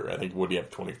once a year. I think, would he have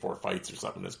 24 fights or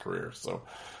something in his career? So,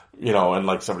 and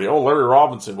like somebody, Larry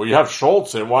Robinson. Well, you have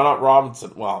Schultz in. Why not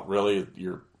Robinson? Well, really,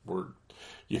 you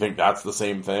think that's the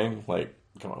same thing? Like,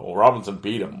 come on. Well, Robinson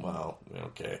beat him. Well,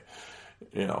 okay.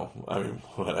 I mean,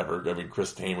 whatever. I mean,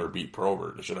 Chris Tamer beat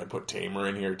Probert. Should I put Tamer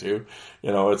in here too?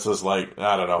 It's just like,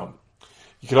 I don't know.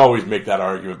 You could always make that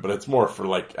argument, but it's more for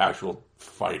like actual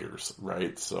fighters,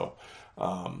 right? So,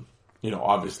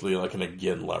 obviously like an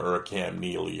Aginla or a Cam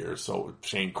Neely or so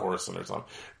Shane Corson or something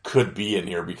could be in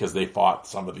here because they fought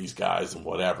some of these guys and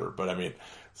whatever. But I mean,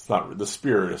 it's not, the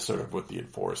spirit is sort of with the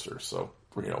enforcer. So,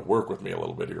 work with me a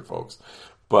little bit here, folks.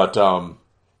 But,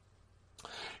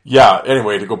 Yeah,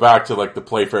 anyway, to go back to like the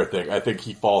Playfair thing, I think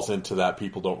he falls into that.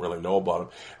 People don't really know about him.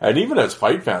 And even as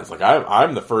fight fans, like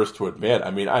I'm the first to admit, I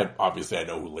mean, I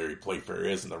know who Larry Playfair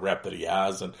is and the rep that he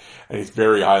has, and he's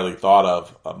very highly thought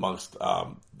of amongst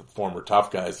the former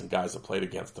tough guys and guys that played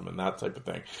against him and that type of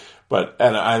thing. But,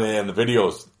 and the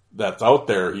videos that's out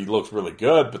there, he looks really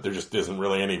good, but there just isn't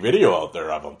really any video out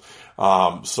there of him.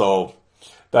 So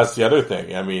that's the other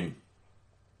thing. I mean,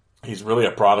 he's really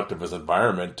a product of his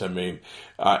environment. I mean,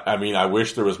 I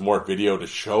wish there was more video to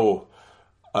show.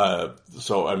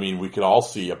 So, I mean, we could all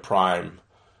see a prime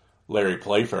Larry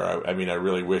Playfair. I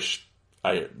really wish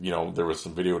there was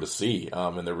some video to see,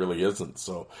 and there really isn't.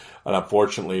 So, and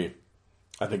unfortunately,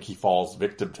 I think he falls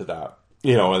victim to that.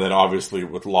 And then obviously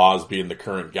with Laws being the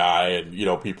current guy,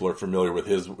 and people are familiar with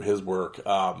his work.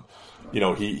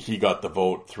 He got the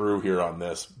vote through here on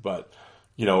this, but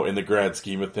in the grand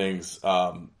scheme of things,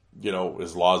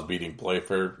 is Laws beating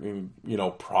Playfair?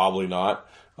 Probably not.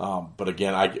 But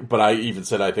again, I even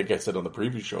said, I think I said on the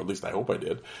previous show, at least I hope I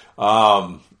did.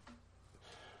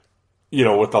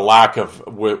 With the lack of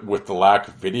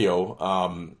video,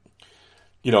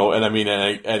 and I mean,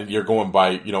 and you're going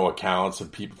by, accounts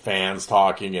and fans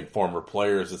talking and former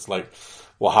players. It's like,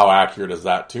 well, how accurate is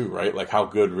that too, right? Like, how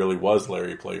good really was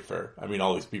Larry Playfair? I mean,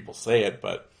 all these people say it,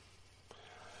 but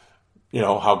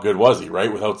how good was he,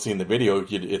 right? Without seeing the video,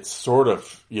 it's sort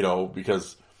of,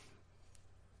 because,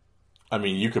 I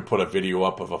mean, you could put a video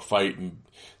up of a fight and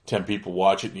 10 people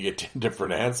watch it and you get 10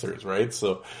 different answers, right?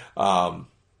 So, and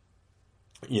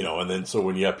then so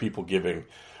when you have people giving,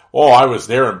 oh, I was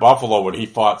there in Buffalo when he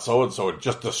fought so-and-so, it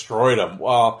just destroyed him.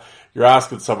 Well, you're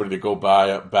asking somebody to go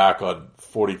back on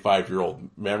 45-year-old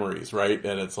memories, right?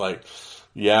 And it's like,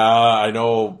 yeah, I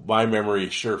know my memory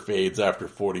sure fades after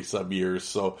 40-some years.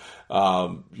 So,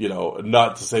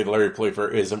 not to say Larry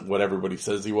Playfair isn't what everybody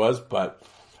says he was, but,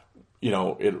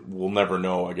 we'll never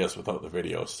know, I guess, without the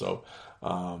video. So,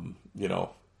 and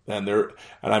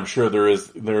I'm sure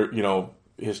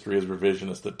history is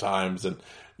revisionist at times, and,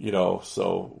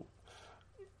 so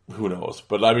who knows?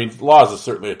 But I mean, Laws is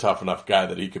certainly a tough enough guy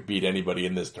that he could beat anybody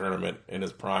in this tournament in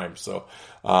his prime. So,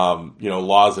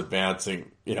 Laws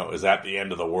advancing, is that the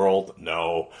end of the world?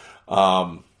 No.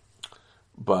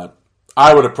 But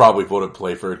I would have probably voted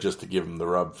Playfair just to give him the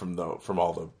rub from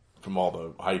all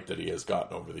the hype that he has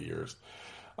gotten over the years.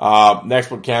 Next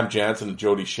one, Cam Jansen and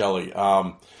Jody Shelley.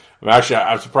 I'm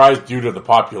surprised due to the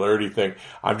popularity thing.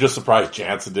 I'm just surprised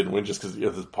Jansen didn't win just because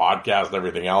of his podcast and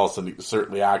everything else, and he's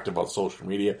certainly active on social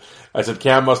media. I said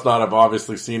Cam must not have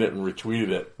obviously seen it and retweeted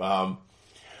it. I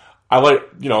like,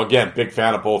 again, big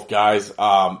fan of both guys.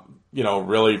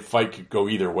 Really fight could go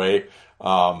either way.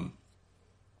 And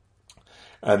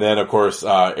then, of course,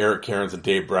 Eric Cairns and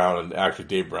Dave Brown, and actually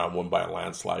Dave Brown won by a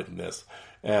landslide in this.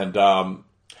 And,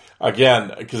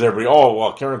 again, because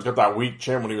everybody, Cairns got that weak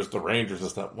chin when he was the Rangers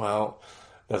and stuff. Well,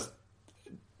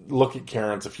 look at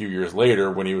Cairns a few years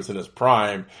later when he was in his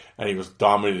prime and he was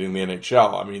dominating the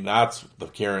NHL. I mean, that's the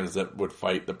Cairns that would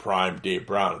fight the prime Dave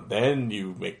Brown. Then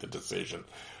you make the decision.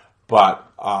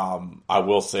 But I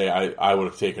will say I would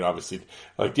have taken, obviously,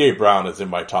 like Dave Brown is in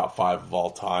my top 5 of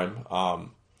all time.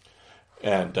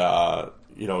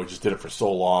 He just did it for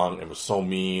so long and was so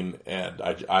mean, and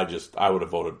I would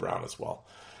have voted Brown as well.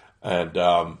 And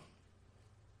and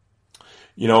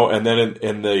then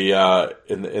in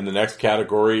the next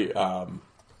category, the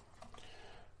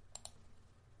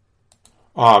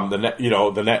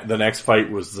next fight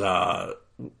was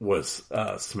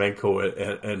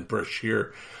Semenko and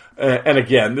Brashear. And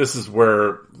again, this is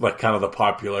where like kind of the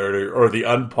popularity or the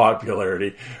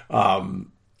unpopularity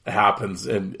happens,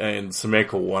 and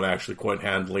Semenko won actually quite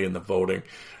handily in the voting,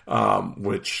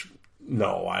 which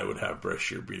no, I would have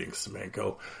Brashear beating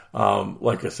Semenko.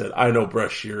 Like I said, I know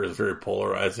Brashear is very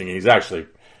polarizing, and he's actually,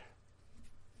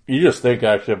 you just think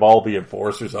actually of all the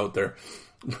enforcers out there,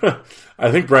 I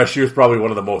think Brashear is probably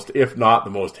one of the most, if not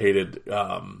the most hated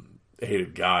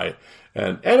guy,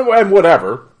 and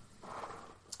whatever.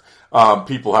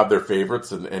 People have their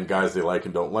favorites and guys they like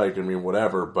and don't like. I mean,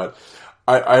 whatever. But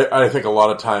I think a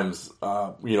lot of times,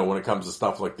 when it comes to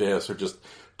stuff like this or just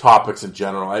topics in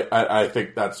general, I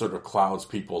think that sort of clouds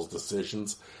people's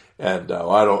decisions. And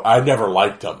I never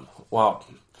liked him. Well,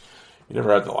 you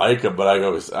never had to like him, but I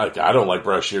don't like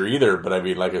Brashear either. But I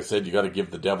mean, like I said, you got to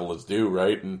give the devil his due,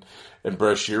 right? And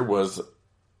Brashear was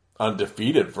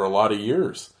undefeated for a lot of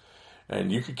years,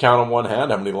 and you could count on one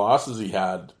hand how many losses he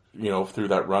had. Through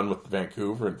that run with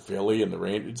Vancouver and Philly and the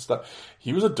Rangers and stuff.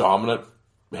 He was a dominant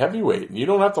heavyweight. And you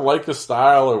don't have to like the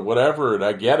style or whatever, and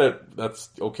I get it. That's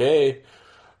okay.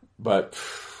 But,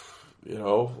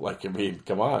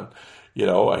 come on. You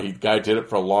know, guy did it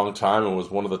for a long time and was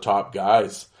one of the top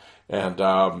guys. And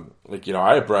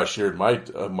I have Bret Sheard in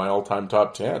my all-time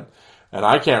top 10, and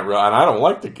I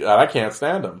can't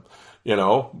stand him. You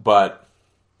know, but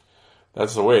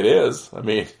that's the way it is. I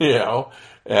mean, you know,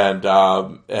 and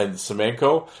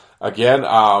Semenko again.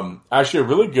 Actually, a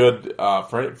really good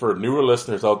for newer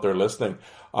listeners out there listening.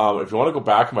 If you want to go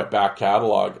back in my back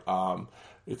catalog,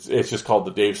 it's just called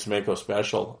the Dave Semenko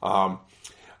Special.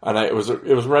 And it was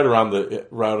right around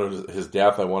his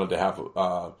death. I wanted to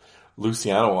have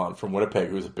Luciano on from Winnipeg,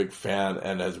 who's a big fan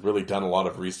and has really done a lot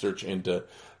of research into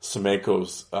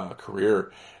Semenko's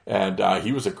career. And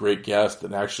he was a great guest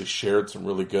and actually shared some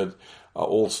really good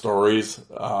old stories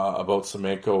about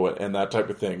Semenko and that type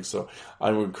of thing. So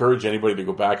I would encourage anybody to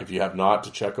go back, if you have not,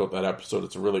 to check out that episode.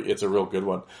 It's a real good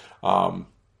one.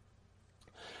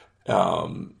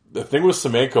 The thing with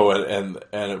Semenko,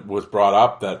 and it was brought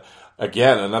up that,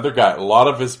 again, another guy, a lot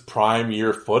of his prime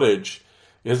year footage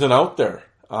isn't out there.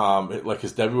 Like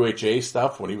his WHA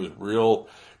stuff when he was real,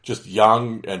 just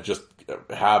young and just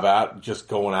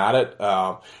going at it.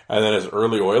 And then his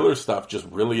early Oilers stuff just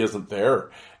really isn't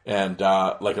there. And,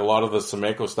 like a lot of the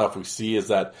Semenko stuff we see is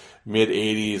that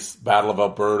mid-80s Battle of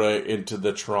Alberta into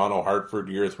the Toronto Hartford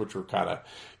years, which were kind of,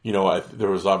 you know, there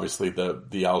was obviously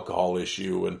the alcohol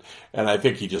issue, and I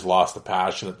think he just lost the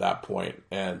passion at that point.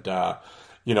 And,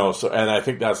 you know, so, and I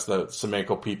think that's the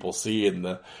Semenko people see in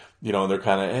the, you know, and they're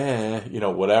kind of, you know,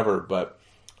 whatever. But,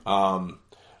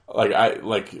 it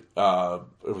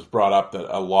was brought up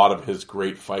that a lot of his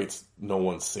great fights no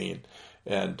one's seen.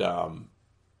 And,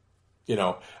 you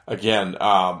know, again, do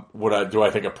I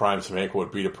think a prime Semenko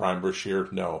would beat a prime Brashear?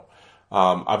 No.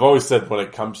 I've always said when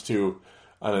it comes to,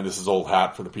 I mean, this is old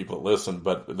hat for the people that listen,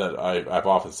 but that I've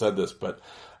often said this, but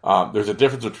there's a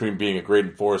difference between being a great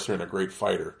enforcer and a great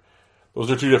fighter. Those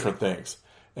are two different things.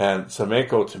 And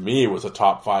Semenko, to me, was a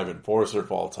top 5 enforcer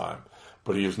of all time,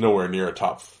 but he was nowhere near a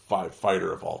top 5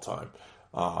 fighter of all time.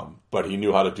 But he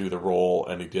knew how to do the role,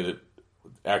 and he did it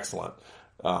excellent.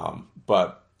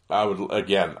 But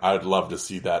I'd love to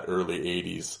see that early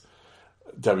 80s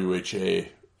WHA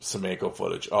Semenko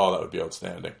footage. Oh, that would be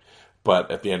outstanding.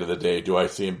 But at the end of the day, do I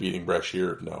see him beating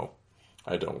Brashear? No,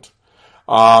 I don't.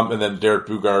 And then Derek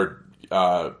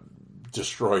Boogaard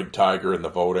destroyed Tiger in the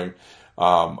voting.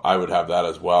 I would have that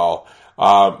as well.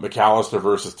 McAllister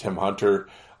versus Tim Hunter.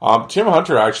 Tim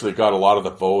Hunter actually got a lot of the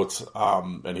votes,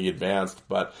 and he advanced,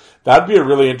 but that'd be a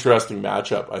really interesting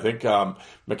matchup. I think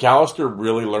McAllister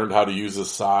really learned how to use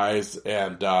his size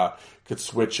and could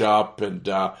switch up, and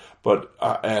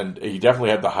he definitely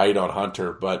had the height on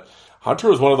Hunter. But Hunter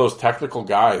was one of those technical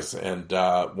guys, and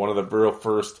one of the real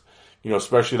first, you know,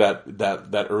 especially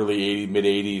that early mid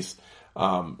 80s,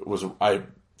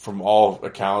 from all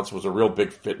accounts, was a real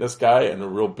big fitness guy and a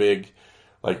real big,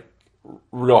 like,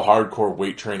 real hardcore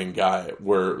weight training guy,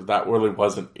 where that really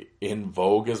wasn't in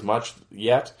vogue as much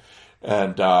yet.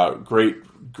 And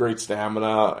great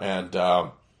stamina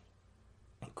and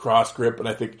cross grip, and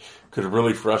I think could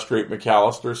really frustrate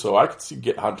McAllister. So I could see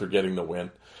Hunter getting the win.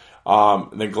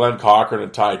 And then Glenn Cochran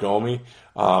and Ty Domi.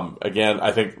 Again,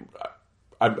 I think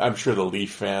I'm sure the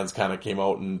Leaf fans kind of came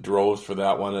out in droves for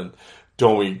that one, and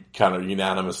Domi kind of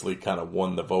unanimously kind of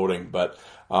won the voting. But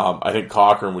I think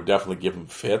Cochran would definitely give him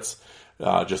fits.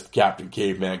 Just Captain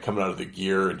Caveman coming out of the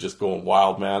gear and just going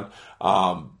wild, man.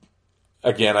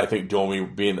 Again, I think Domi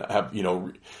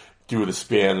do the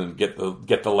spin and get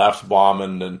the lefts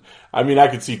bombing, and I mean, I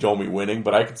could see Domi winning,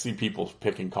 but I could see people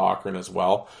picking Cochran as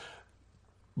well.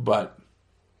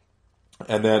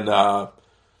 And then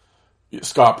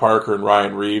Scott Parker and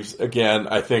Ryan Reeves. Again,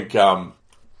 I think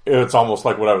it's almost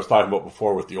like what I was talking about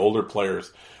before with the older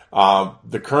players.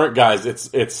 The current guys,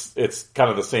 it's kind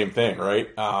of the same thing, right?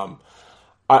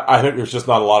 I think there's just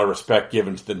not a lot of respect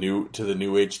given to the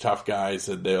new age tough guys,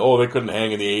 and they couldn't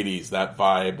hang in the 80s, that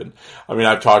vibe. And I mean,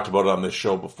 I've talked about it on this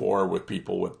show before with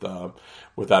people with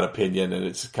that opinion, and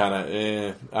it's kind of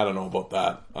I don't know about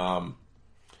that.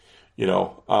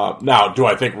 Now, do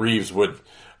I think Reeves would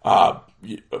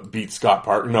beat Scott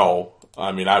Parker? No.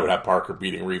 I mean, I would have Parker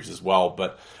beating Reeves as well,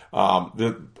 but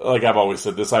like I've always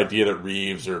said, this idea that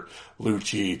Reeves or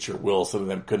Lucic or Wilson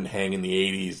and them couldn't hang in the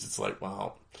 80s, it's like,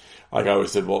 wow. Like I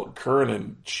always said, well, Curran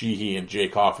and Sheehy and Jay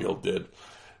Caulfield did,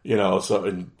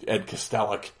 and Ed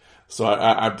Kostelic. So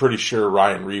I'm pretty sure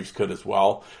Ryan Reeves could as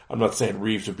well. I'm not saying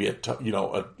Reeves would be a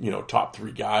top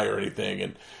 3 guy or anything,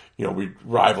 and we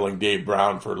rivaling Dave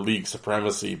Brown for league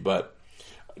supremacy. But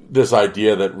this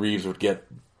idea that Reeves would get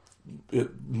it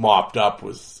mopped up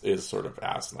is sort of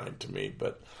asinine to me.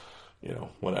 But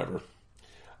whatever.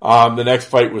 The next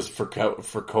fight was for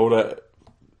Coda.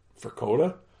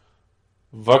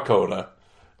 Vakota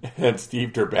and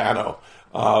Steve Durbano.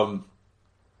 Vakota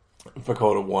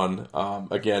won.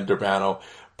 Again, Durbano,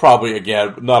 probably,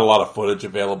 again, not a lot of footage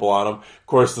available on him. Of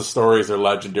course, the stories are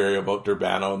legendary about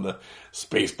Durbano and the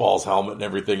Spaceballs helmet and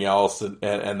everything else and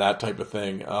that type of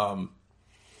thing.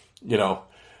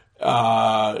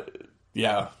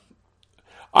 Yeah.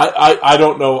 I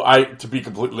don't know. To be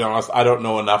completely honest, I don't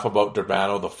know enough about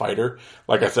Durbano, the fighter.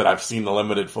 Like I said, I've seen the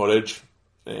limited footage.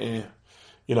 And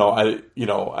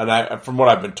from what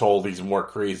I've been told, he's more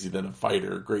crazy than a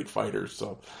fighter, a great fighter.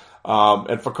 So,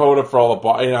 and Vakota, for all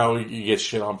the he gets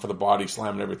shit on for the body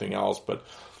slam and everything else, but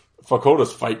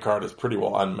Fakota's fight card is pretty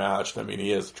well unmatched. I mean, he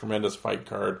has a tremendous fight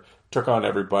card, took on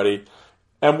everybody,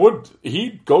 and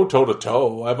he'd go toe to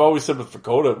toe. I've always said with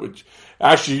Vakota, which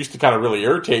actually used to kind of really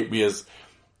irritate me, is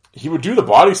he would do the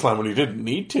body slam when he didn't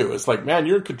need to. It's like, man,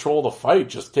 you're in control of the fight,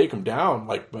 just take him down.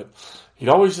 But he'd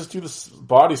always just do this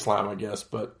body slam, I guess.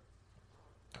 But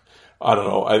I don't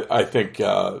know. I think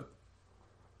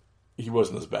he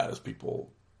wasn't as bad as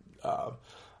people. I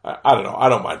don't know. I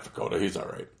don't mind Vakota. He's all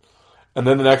right. And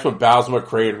then the next one, Basil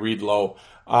McRae and Reed Lowe.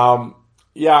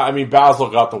 Basil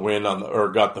got the win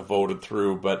got the voted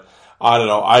through, but I don't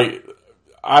know.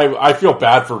 I feel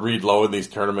bad for Reed Lowe in these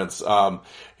tournaments.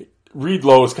 Reed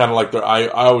Lowe is kind of like I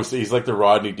always say he's like the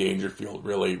Rodney Dangerfield,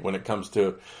 really, when it comes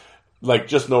to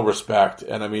just no respect.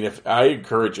 And I mean, if I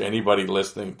encourage anybody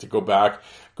listening to go back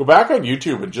on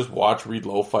YouTube and just watch Reed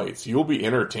Lowe fights, you'll be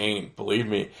entertained. Believe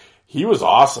me, he was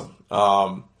awesome.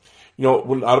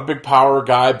 Not a big power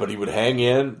guy, but he would hang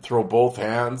in, throw both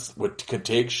hands, could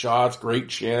take shots, great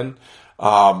chin.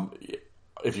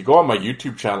 If you go on my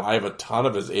YouTube channel, I have a ton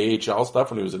of his AHL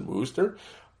stuff when he was in Worcester.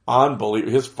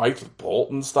 Unbelievable. His fights with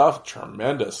Bolton stuff,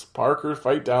 tremendous. Parker's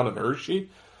fight down in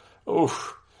Hershey.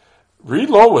 Oof.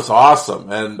 Reed Lowe was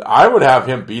awesome, and I would have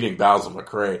him beating Basil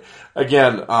McRae.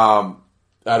 Again, I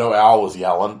know Al was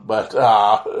yelling, but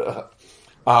I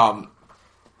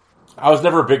was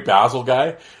never a big Basil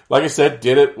guy. Like I said,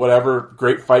 did it, whatever,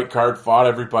 great fight card, fought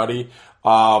everybody.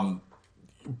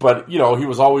 But, he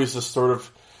was always just sort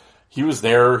of, he was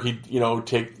there, he'd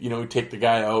take the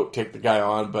guy out, take the guy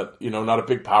on, but, not a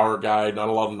big power guy, not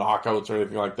a lot of knockouts or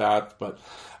anything like that. But,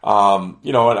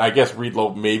 and I guess Reed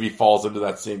Lowe maybe falls into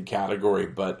that same category,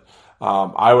 but,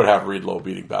 I would have Reed Lowe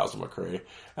beating Basil McRae.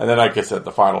 And then, like I said,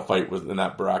 the final fight was in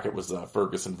that bracket was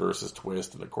Ferguson versus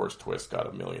Twist, and of course Twist got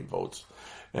 1 million votes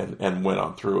and went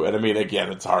on through. And I mean,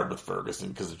 again, it's hard with Ferguson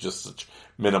because it's just such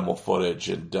minimal footage,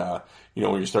 and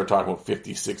when you start talking about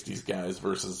 50s, 60s guys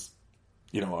versus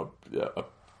a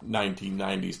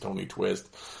 1990s Tony Twist,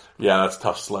 yeah, that's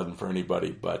tough sledding for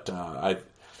anybody. But at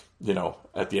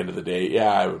the end of the day,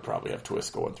 yeah, I would probably have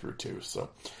Twist going through too. So,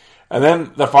 and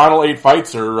then the final 8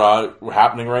 fights are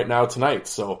happening right now tonight.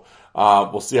 So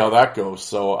we'll see how that goes.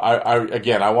 So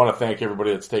I want to thank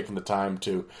everybody that's taken the time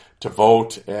to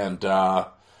vote, and I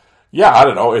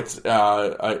don't know,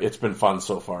 it's been fun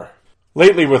so far.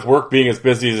 Lately, with work being as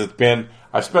busy as it's been,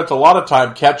 I've spent a lot of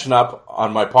time catching up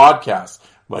on my podcasts,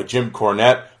 my Jim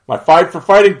Cornette, my Fight for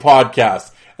Fighting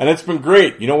podcast, and it's been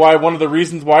great. You know why? One of the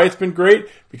reasons why it's been great?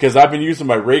 Because I've been using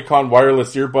my Raycon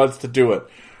wireless earbuds to do it.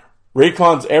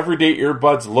 Raycon's everyday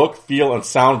earbuds look, feel, and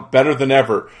sound better than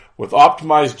ever. With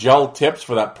optimized gel tips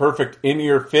for that perfect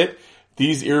in-ear fit,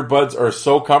 these earbuds are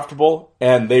so comfortable,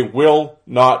 and they will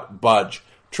not budge.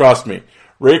 Trust me.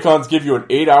 Raycons give you an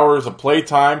 8 hours of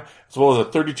playtime, as well as a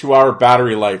 32-hour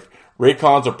battery life.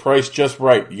 Raycons are priced just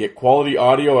right. You get quality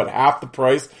audio at half the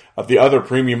price of the other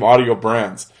premium audio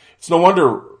brands. It's no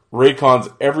wonder Raycon's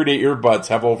everyday earbuds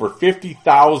have over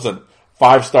 50,000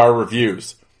 5-star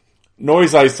reviews.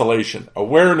 Noise isolation,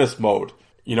 awareness mode.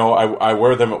 I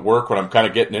wear them at work when I'm kind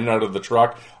of getting in and out of the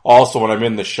truck. Also, when I'm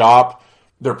in the shop,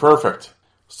 they're perfect.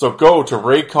 So go to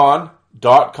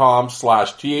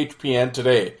raycon.com/THPN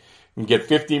today and get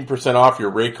 15% off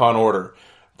your Raycon order.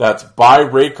 That's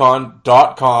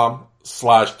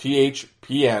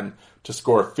buyraycon.com/THPN to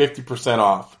score 50%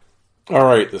 off. All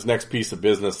right, this next piece of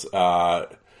business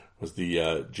was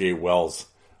the Jay Wells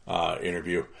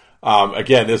interview.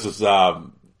 Again, this was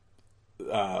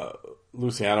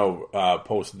Luciano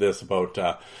posted this about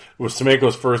it was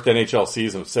Semenko's first NHL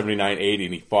season of 79-80,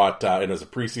 and he fought and it was a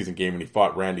preseason game, and he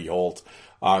fought Randy Holt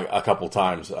a couple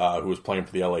times, who was playing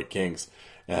for the LA Kings.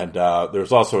 And there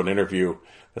was also an interview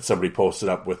that somebody posted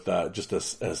up with just a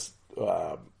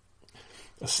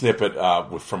snippet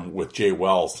with Jay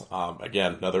Wells.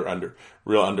 Again, another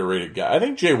real underrated guy. I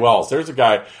think Jay Wells, there's a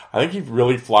guy, I think he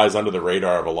really flies under the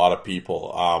radar of a lot of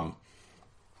people,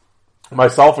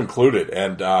 myself included.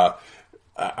 And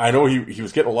I know he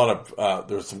was getting a lot of,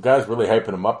 there was some guys really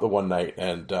hyping him up the one night,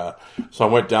 and so I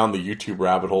went down the YouTube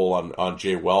rabbit hole on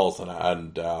Jay Wells,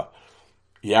 and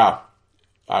yeah,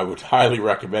 I would highly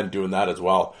recommend doing that as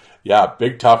well. Yeah,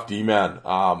 big tough D-man.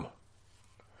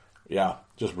 Yeah,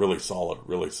 just really solid,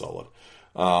 really solid.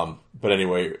 But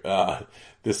anyway,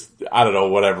 this, I don't know,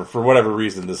 whatever, for whatever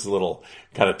reason, this little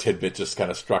kind of tidbit just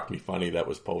kind of struck me funny that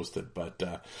was posted. But,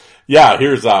 yeah,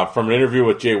 here's, from an interview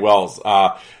with Jay Wells.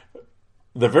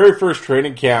 The very first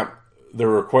training camp, there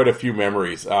were quite a few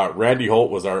memories. Randy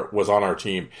Holt was on our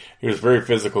team. He was a very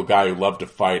physical guy who loved to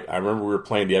fight. I remember we were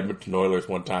playing the Edmonton Oilers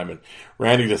one time, and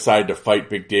Randy decided to fight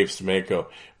Big Dave Semenko.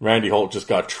 Randy Holt just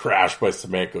got trashed by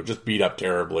Semenko, just beat up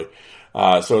terribly.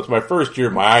 So it's my first year.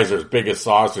 My eyes are as big as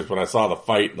saucers when I saw the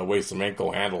fight and the way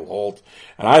Semenko handled Holt.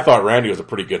 And I thought Randy was a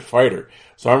pretty good fighter.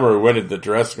 So I remember we went into the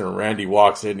dressing room. Randy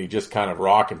walks in, and he just kind of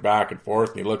rocking back and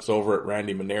forth, and he looks over at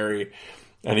Randy Maneri,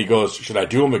 and he goes, "Should I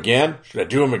do him again? Should I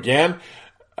do him again?"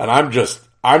 And I'm just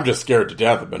scared to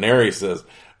death. And Maneri says,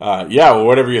 "Yeah, well,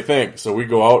 whatever you think." So we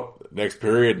go out next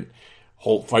period, and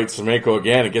Holt fights Semenko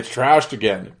again and gets trashed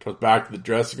again. Comes back to the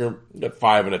dressing room, got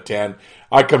 5 and a 10.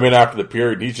 I come in after the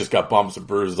period, and he's just got bumps and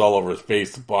bruises all over his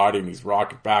face and body, and he's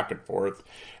rocking back and forth.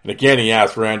 And again, he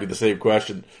asked Randy the same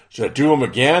question, "Should I do him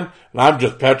again?" And I'm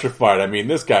just petrified. I mean,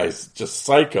 this guy's just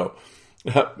psycho.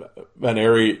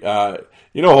 Maneri,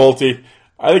 Holty,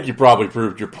 I think you probably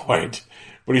proved your point.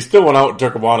 But he still went out and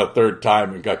took him on a third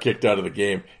time and got kicked out of the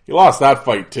game. He lost that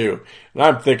fight too. And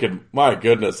I'm thinking, my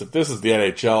goodness, if this is the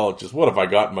NHL, just what have I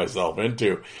gotten myself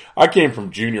into? I came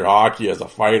from junior hockey as a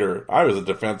fighter. I was a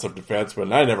defensive defenseman,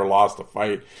 and I never lost a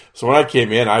fight. So when I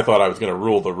came in, I thought I was going to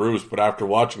rule the roost. But after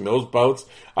watching those bouts,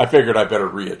 I figured I better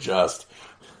readjust.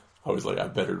 I was like, I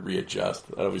better readjust.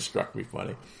 That always struck me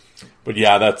funny. But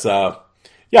yeah, that's, I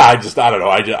don't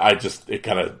know. It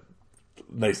kind of,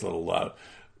 nice little,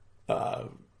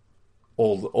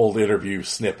 old interview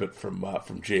snippet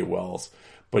from Jay Wells.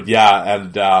 But yeah,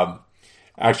 and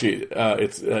actually,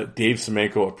 it's Dave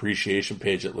Semenko appreciation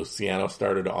page that Luciano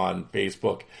started on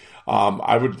Facebook.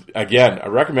 I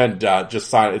recommend just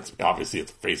sign. It's obviously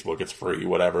it's Facebook, it's free,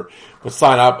 whatever. But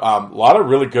sign up. A lot of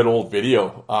really good old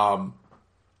video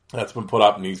that's been put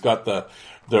up, and he's got the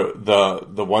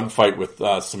one fight with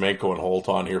Semenko and Holt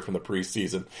on here from the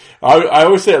preseason. I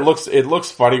always say it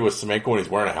looks funny with Semenko when he's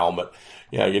wearing a helmet.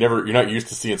 Yeah, you're not used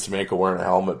to seeing Semenko wearing a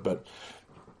helmet, but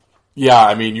yeah,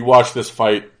 I mean, you watch this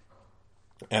fight,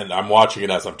 and I'm watching it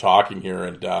as I'm talking here,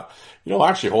 and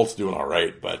actually Holt's doing all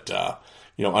right, but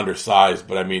undersized.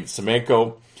 But I mean,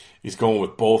 Semenko, he's going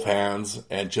with both hands,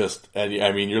 and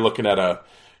I mean, you're looking at a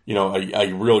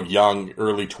real young,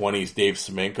 early 20s Dave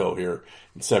Semenko here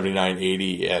in 79,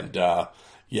 80, and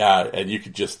and you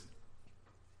could just,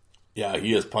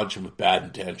 he is punching with bad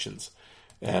intentions.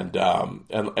 And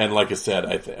like I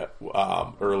said,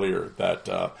 earlier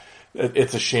that,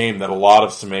 it's a shame that a lot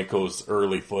of Semenko's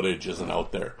early footage isn't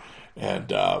out there. And,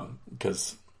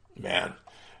 cause man,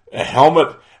 a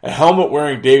helmet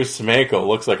wearing Dave Semenko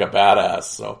looks like a badass.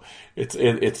 So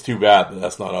it's too bad that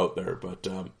that's not out there. But,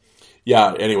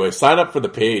 anyway, sign up for the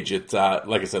page. It's,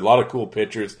 like I said, a lot of cool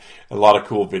pictures, and a lot of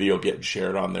cool video getting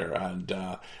shared on there. And,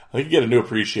 I think you get a new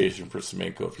appreciation for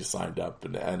Semenko if you signed up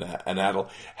and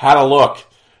had a look.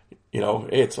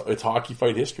 It's hockey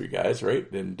fight history, guys, right?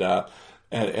 And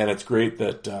it's great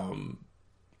that,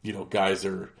 guys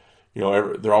are,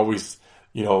 they're always,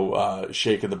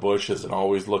 shaking the bushes and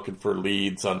always looking for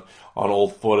leads on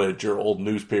old footage or old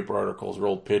newspaper articles or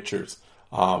old pictures.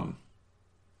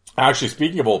 Actually,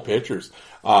 speaking of old pictures,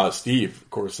 Steve, of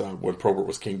course, when Probert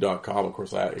was king.com, of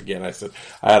course, I said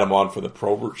I had him on for the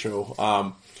Probert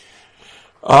show.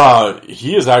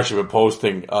 He has actually been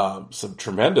posting some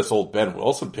tremendous old Ben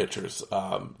Wilson pictures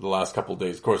the last couple of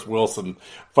days. Of course, Wilson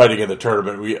fighting in the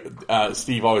tournament.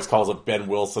 Steve always calls it Ben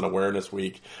Wilson Awareness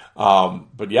Week.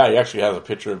 But yeah, he actually has a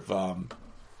picture of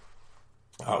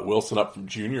Wilson up from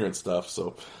junior and stuff.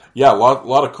 So yeah, a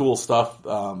lot of cool stuff.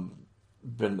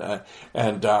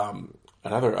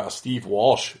 Another Steve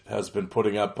Walsh has been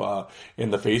putting up in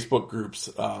the Facebook groups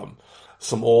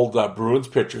some old Bruins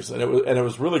pictures, and it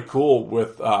was really cool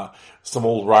with some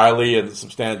old Riley and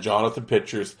some Stan Jonathan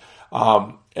pictures.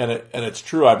 And it's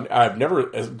true. I've never,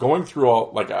 going through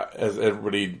all, like, as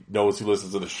everybody knows who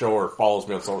listens to the show or follows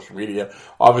me on social media,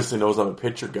 obviously knows I'm a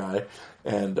picture guy,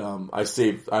 and I've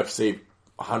saved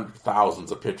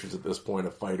thousands of pictures at this point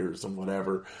of fighters and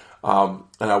whatever. And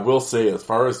I will say, as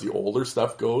far as the older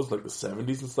stuff goes, like the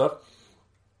 70s and stuff,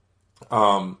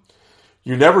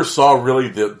 you never saw really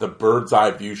the bird's eye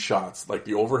view shots, like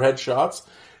the overhead shots.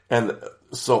 And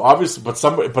so obviously,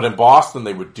 but in Boston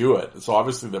they would do it. So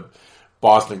obviously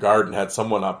Boston Garden had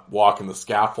someone up walking the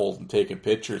scaffold and taking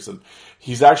pictures, and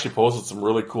he's actually posted some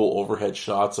really cool overhead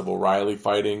shots of O'Reilly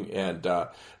fighting and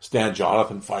Stan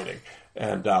Jonathan fighting.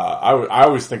 And I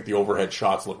always think the overhead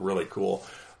shots look really cool.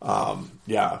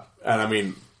 Yeah, and I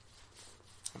mean,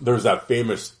 there's that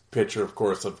famous picture, of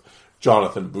course, of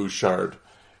Jonathan Bouchard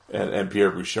and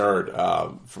Pierre Bouchard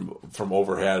from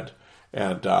overhead,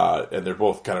 and they're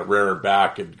both kind of rearing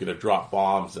back and going to drop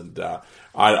bombs. And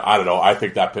I don't know. I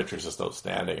think that picture is just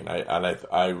outstanding, and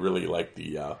I really like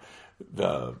the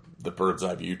bird's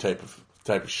eye view type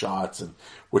of shots, and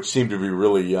which seem to be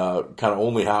really kind of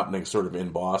only happening sort of in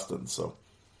Boston. So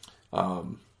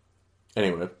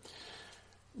anyway.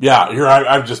 Yeah, you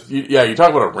talk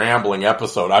about a rambling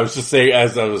episode. I was just saying,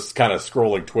 as I was kind of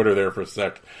scrolling Twitter there for a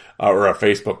sec, or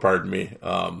Facebook, pardon me.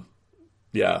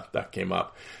 Yeah, that came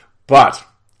up. But,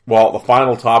 well, the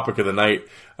final topic of the night,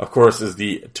 of course, is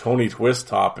the Tony Twist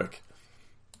topic.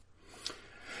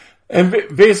 And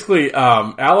basically,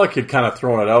 Alec had kind of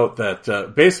thrown it out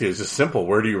that basically it's just simple.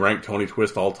 Where do you rank Tony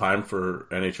Twist all time for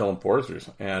NHL enforcers?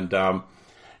 And, got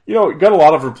a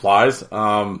lot of replies.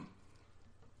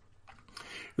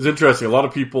 It's interesting. A lot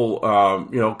of people,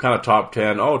 kind of top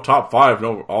 10, top 5,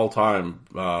 no, all time.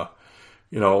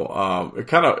 It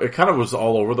kind of was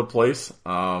all over the place.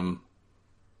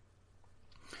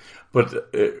 But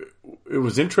it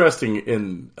was interesting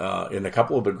in a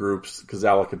couple of the groups, because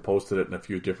Alec had posted it in a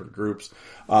few different groups.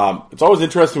 It's always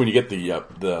interesting when you get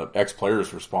the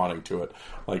ex-players responding to it,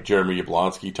 like Jeremy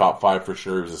Yablonski, top 5 for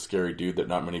sure. He was a scary dude that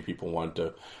not many people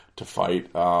wanted to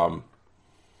fight.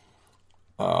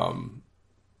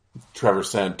 Trevor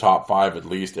said top 5 at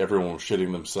least. Everyone was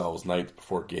shitting themselves nights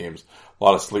before games. A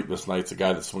lot of sleepless nights. A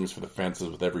guy that swings for the fences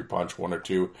with every punch, 1 or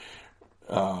 2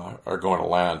 are going to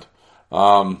land.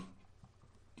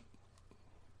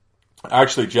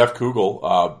 Actually, Jeff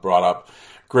Kugel brought up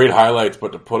great highlights,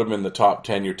 but to put him in the top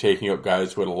 10, you're taking out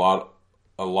guys who had a lot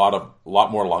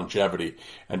more longevity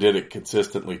and did it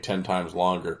consistently 10 times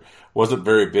longer. Wasn't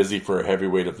very busy for a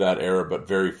heavyweight of that era, but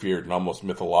very feared and almost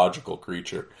mythological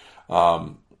creature.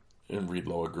 And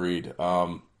Reedlow agreed.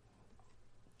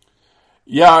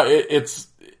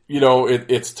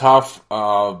 It's tough.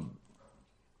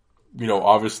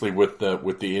 Obviously with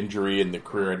the injury and the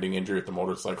career-ending injury at the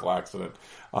motorcycle accident,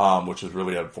 which is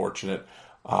really unfortunate.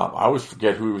 I always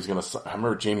forget who he was going to. I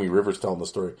remember Jamie Rivers telling the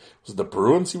story. Was it the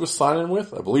Bruins he was signing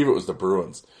with? I believe it was the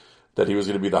Bruins, that he was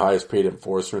going to be the highest paid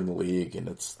enforcer in the league, and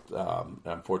it's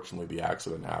unfortunately the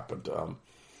accident happened.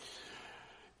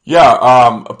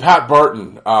 Pat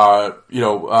Barton,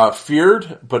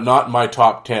 feared, but not in my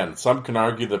top 10. Some can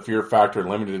argue the fear factor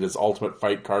limited his ultimate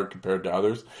fight card compared to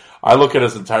others. I look at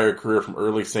his entire career from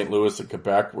early St. Louis to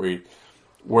Quebec,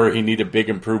 where he needed big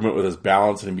improvement with his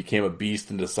balance, and he became a beast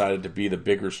and decided to be the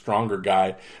bigger, stronger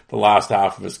guy the last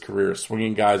half of his career,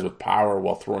 swinging guys with power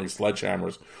while throwing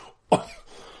sledgehammers.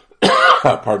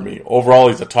 Pardon me. Overall,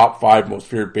 he's a top 5 most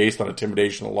feared based on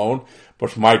intimidation alone, but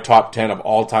for my top 10 of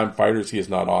all-time fighters, he is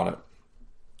not on it.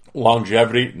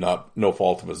 Longevity, no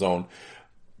fault of his own.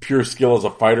 Pure skill as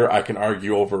a fighter, I can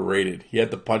argue overrated. He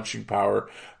had the punching power,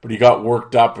 but he got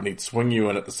worked up and he'd swing you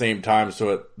in at the same time,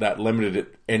 so that limited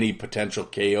any potential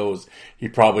KOs he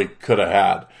probably could have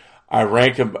had. I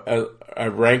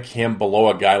rank him below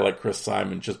a guy like Chris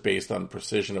Simon just based on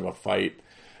precision of a fight.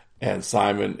 And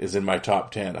Simon is in my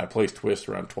top 10. I placed Twist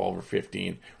around 12 or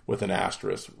 15 with an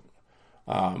asterisk.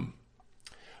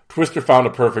 Twister found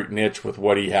a perfect niche with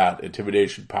what he had,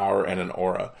 intimidation, power, and an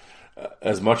aura.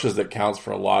 As much as it counts for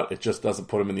a lot, it just doesn't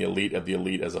put him in the elite of the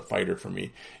elite as a fighter for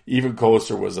me. Even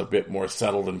Koser was a bit more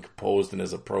settled and composed in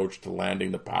his approach to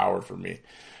landing the power for me.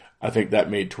 I think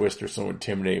that made Twister so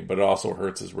intimidating, but it also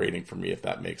hurts his rating for me, if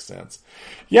that makes sense.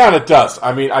 Yeah, and it does.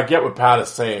 I mean, I get what Pat is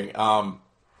saying.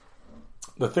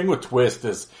 The thing with Twist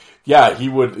is, he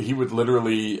would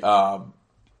literally, I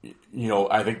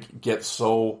think get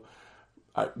so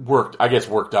worked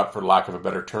up for lack of a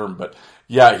better term, but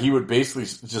he would basically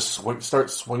just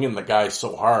start swinging the guy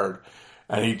so hard,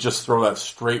 and he'd just throw that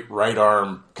straight right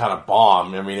arm kind of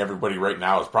bomb. I mean, everybody right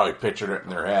now is probably picturing it in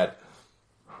their head.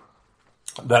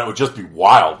 That it would just be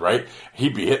wild, right?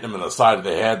 He'd be hitting him in the side of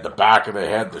the head, the back of the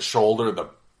head, the shoulder, the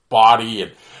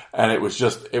body, and it was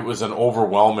an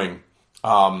overwhelming.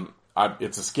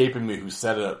 It's escaping me who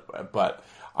said it, but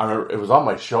I remember it was on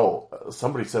my show.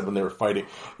 Somebody said when they were fighting,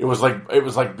 it was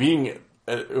like being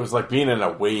in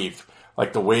a wave,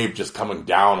 like the wave just coming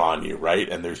down on you, right?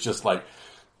 And there's just like,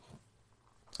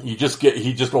 he just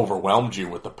overwhelmed you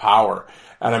with the power.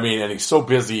 And I mean, and he's so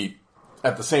busy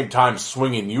at the same time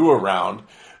swinging you around,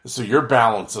 so your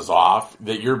balance is off,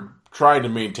 that you're trying to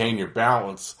maintain your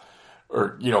balance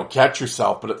or, you know, catch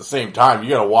yourself. But at the same time, you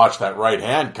got to watch that right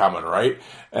hand coming, right?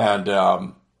 And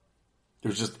it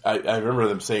was just, I remember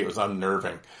them saying it was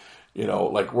unnerving. You know,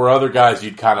 like where other guys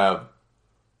you'd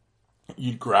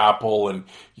grapple and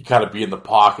you kind of be in the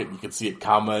pocket and you could see it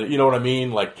coming. You know what I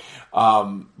mean? Like,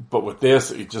 but with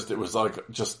this, it was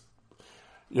like just,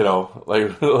 you know,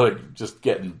 like just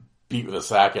getting beat with a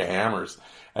sack of hammers.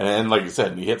 And then, like you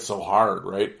said, he hit so hard,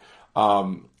 right?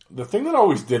 The thing that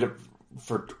always did it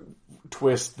for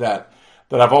Twist that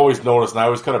I've always noticed, and I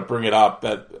always kind of bring it up,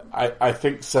 that I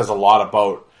think says a lot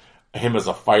about him as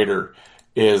a fighter,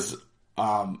 is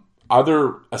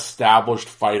other established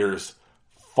fighters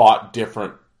fought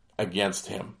different against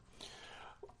him.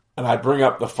 And I bring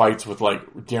up the fights with like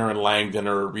Darren Langdon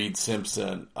or Reed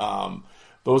Simpson.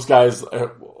 Those guys,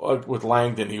 with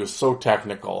Langdon, he was so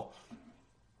technical.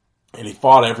 And he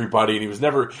fought everybody, and he was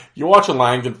never... You watch a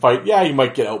Langdon fight, yeah, you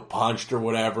might get out-punched or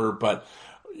whatever, but,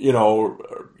 you know,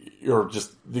 or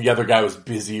just the other guy was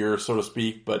busier, so to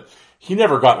speak, but he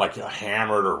never got, like,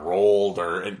 hammered or rolled,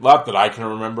 or not that I can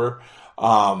remember.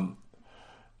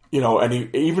 You know, and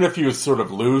even if he was sort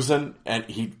of losing, and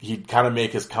he'd kind of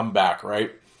make his comeback,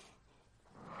 right?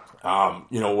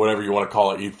 You know, whatever you want to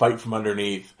call it. He'd fight from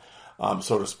underneath,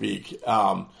 so to speak.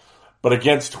 But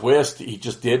against Twist, he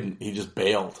just didn't. He just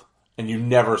bailed. And you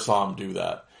never saw him do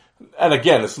that. And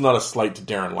again, it's not a slight to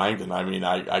Darren Langdon. I mean,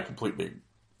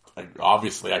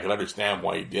 obviously I can understand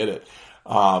why he did it.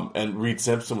 And Reed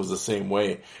Simpson was the same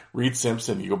way. Reed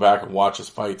Simpson, you go back and watch his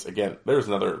fights. Again, there's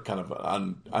another kind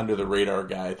of under the radar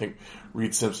guy. I think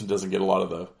Reed Simpson doesn't get a lot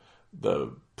of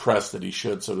the press that he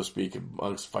should, so to speak,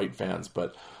 amongst fight fans.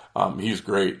 But he's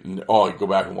great. And you go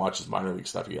back and watch his minor league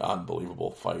stuff. He got unbelievable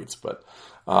fights. But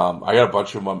I got a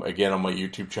bunch of them, again, on my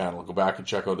YouTube channel. Go back and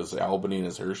check out his Albany and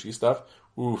his Hershey stuff.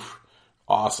 Oof.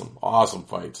 Awesome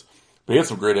fights. But he had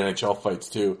some great NHL fights,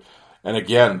 too. And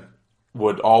again,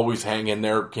 would always hang in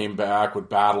there, came back, would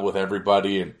battle with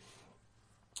everybody, and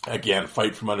again,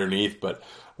 fight from underneath. But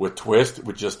with Twist,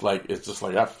 it's just like,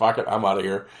 fuck it, I'm out of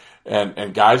here.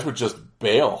 And guys would just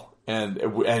bail. And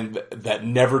that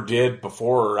never did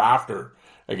before or after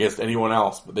against anyone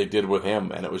else, but they did with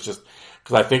him. And it was just,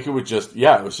 because I think it was just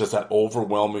that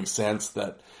overwhelming sense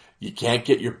that you can't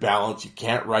get your balance, you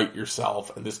can't right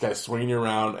yourself, and this guy's swinging you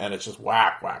around, and it's just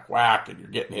whack, whack, whack, and you're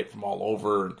getting hit from all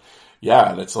over. And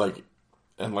yeah, and it's like,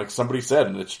 and like somebody said,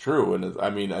 and it's true, and I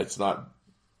mean, it's not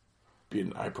being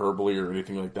hyperbole or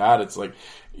anything like that. It's like,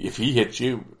 if he hit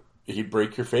you, he'd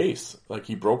break your face. Like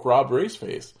he broke Rob Ray's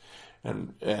face.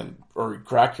 Or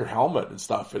crack your helmet and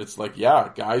stuff. And it's like, yeah,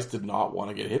 guys did not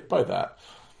want to get hit by that.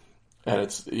 And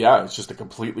it's just a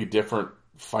completely different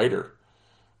fighter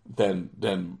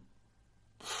than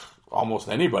almost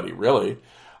anybody, really.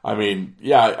 I mean,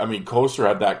 Kocur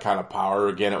had that kind of power.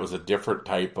 Again, it was a different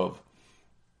type of,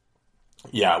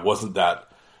 it wasn't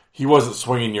that, he wasn't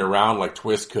swinging you around like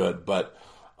Twist could, but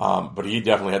he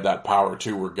definitely had that power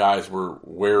too, where guys were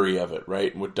wary of it,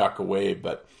 right? And would duck away.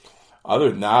 But other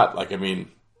than that, like, I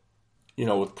mean, you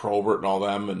know, with Probert and all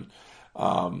them, and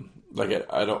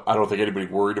I don't think anybody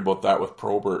worried about that with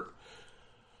Probert.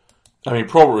 I mean,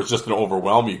 Probert was just an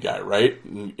overwhelm you guy, right?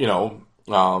 And, you know,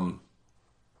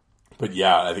 but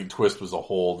yeah, I think Twist was a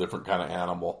whole different kind of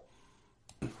animal.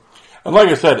 And like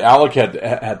I said, Alec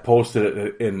had posted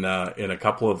it in a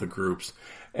couple of the groups,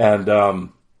 and of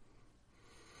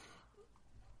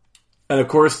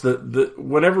course,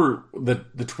 whenever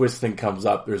the Twist thing comes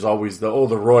up, there's always the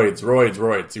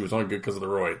roids. He was only good because of the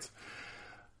roids.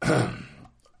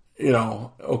 You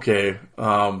know, okay.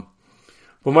 But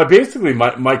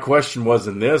my question was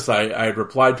in this, I had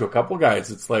replied to a couple guys.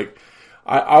 It's like,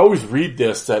 I always read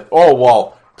this that,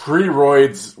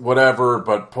 pre-roids, whatever,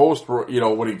 but post, you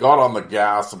know, when he got on the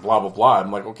gas and blah, blah, blah.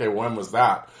 I'm like, okay, when was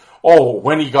that? Oh,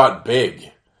 when he got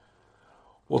big.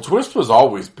 Well, Twist was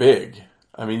always big.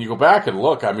 I mean, you go back and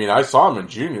look. I mean, I saw him in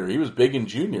junior. He was big in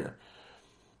junior.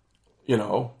 You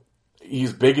know,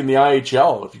 he's big in the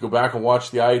IHL. If you go back and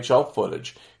watch the IHL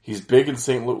footage, he's big in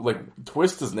St. Louis. Like,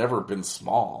 Twist has never been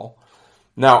small.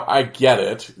 Now, I get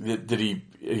it. Did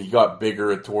he got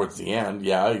bigger towards the end?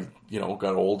 Yeah, he, you know,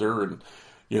 got older and,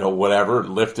 you know, whatever,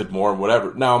 lifted more and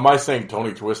whatever. Now, am I saying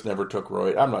Tony Twist never took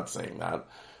roids? I'm not saying that.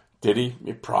 Did he?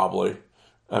 Probably.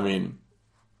 I mean,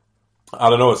 I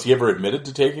don't know. Has he ever admitted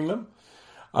to taking them?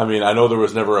 I mean, I know there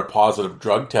was never a positive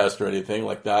drug test or anything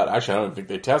like that. Actually, I don't think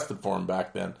they tested for him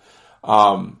back then.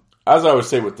 As I always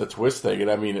say with the Twist thing, and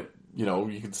I mean, you know,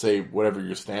 you could say whatever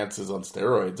your stance is on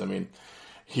steroids. I mean,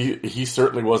 he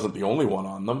certainly wasn't the only one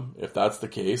on them, if that's the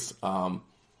case. I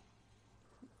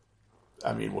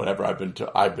mean, whatever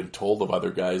I've been told of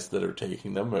other guys that are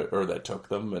taking them or that took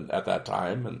them and at that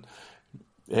time, and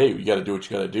hey, you got to do what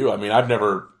you got to do. I mean, I've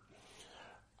never,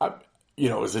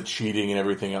 is it cheating and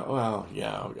everything else? Well,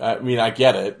 yeah. I mean, I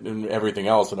get it and everything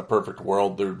else. In a perfect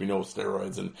world, there would be no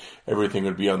steroids and everything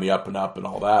would be on the up and up and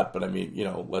all that. But I mean,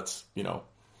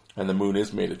 and the moon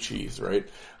is made of cheese, right?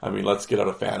 I mean, let's get out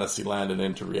of fantasy land and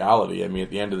into reality. I mean, at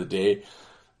the end of the day,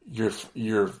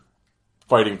 you're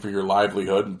fighting for your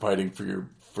livelihood and fighting for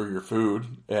your food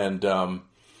and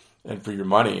for your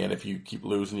money. And if you keep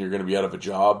losing, you're going to be out of a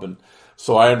job. And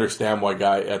so I understand why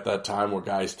at that time where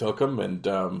guys took them and,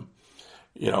 so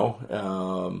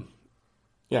I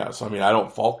mean, I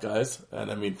don't fault guys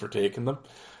and I mean for taking them.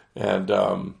 And,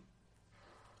 I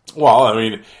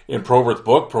mean, in Probert's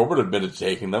book, Probert admitted to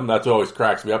taking them. That's what always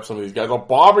cracks me up. Some of these guys,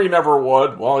 Bobby never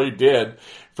would. Well, he did.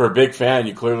 For a big fan,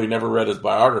 you clearly never read his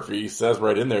biography. He says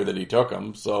right in there that he took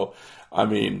them. So, I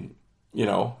mean,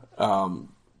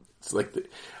 it's like,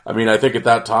 I think at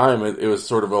that time it was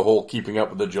sort of a whole keeping up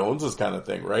with the Joneses kind of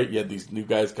thing, right? You had these new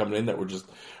guys coming in that were just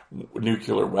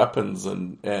nuclear weapons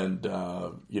and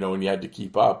you had to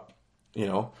keep up,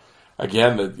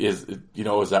 Again, is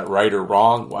that right or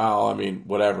wrong? Well, I mean,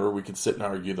 whatever. We can sit and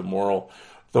argue the more,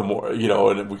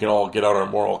 and we can all get out our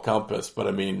moral compass. But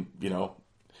I mean,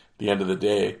 the end of the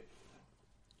day,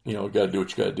 you got to do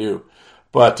what you got to do.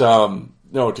 But to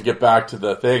get back to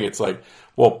the thing, it's like,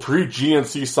 well,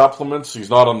 pre-GNC supplements,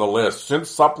 he's not on the list. Since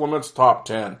supplements, top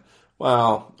 10.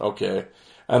 Well, okay.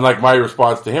 And like my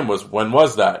response to him was, when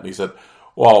was that? And he said,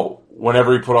 well,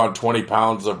 whenever he put on 20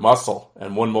 pounds of muscle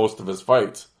and won most of his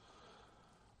fights.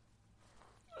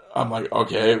 I'm like,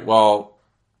 okay, well,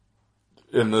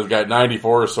 in the guy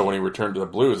 94 or so when he returned to the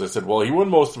Blues, I said, well, he won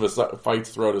most of his fights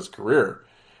throughout his career,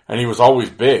 and he was always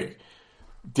big.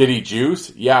 Did he juice?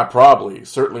 Yeah, probably.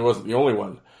 Certainly wasn't the only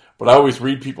one. But I always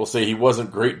read people say he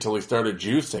wasn't great until he started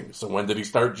juicing. So when did he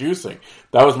start juicing?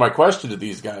 That was my question to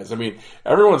these guys. I mean,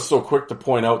 everyone's so quick to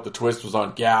point out the Twist was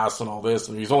on gas and all this,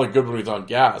 and he's only good when he's on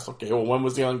gas. Okay, well, when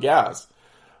was he on gas?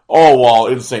 Oh, well,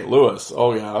 in St. Louis.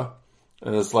 Oh, yeah.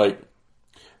 And it's like,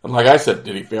 and like I said,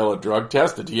 did he fail a drug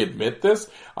test? Did he admit this?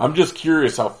 I'm just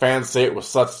curious how fans say it with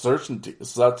such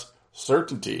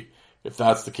certainty. If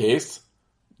that's the case,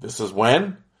 this is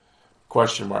when?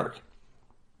 Question mark.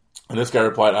 And this guy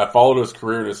replied, I followed his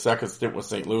career in his second stint with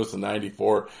St. Louis in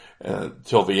 94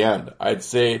 till the end. I'd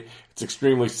say it's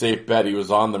extremely safe bet he was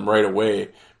on them right away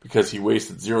because he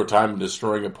wasted zero time in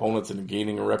destroying opponents and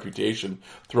gaining a reputation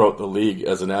throughout the league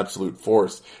as an absolute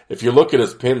force. If you look at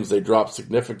his pins, they dropped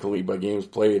significantly by games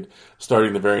played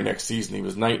starting the very next season. He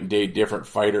was night and day different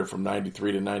fighter from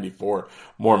 93 to 94.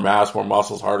 More mass, more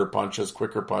muscles, harder punches,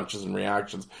 quicker punches and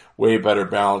reactions, way better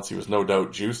balance. He was no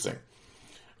doubt juicing.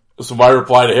 So my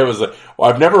reply to him was,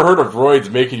 I've never heard of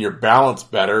roids making your balance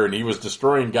better, and he was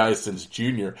destroying guys since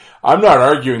junior. I'm not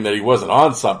arguing that he wasn't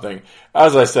on something.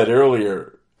 As I said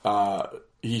earlier,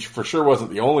 he for sure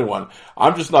wasn't the only one.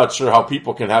 I'm just not sure how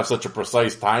people can have such a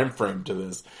precise time frame to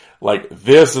this. Like,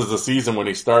 this is the season when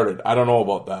he started. I don't know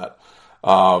about that.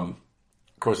 Of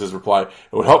course, his reply, it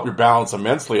would help your balance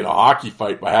immensely in a hockey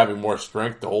fight by having more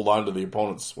strength to hold on to the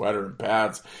opponent's sweater and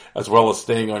pads, as well as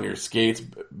staying on your skates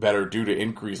better due to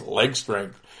increased leg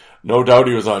strength. No doubt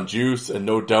he was on juice, and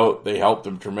no doubt they helped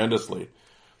him tremendously.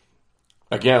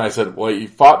 Again, I said, well, he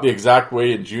fought the exact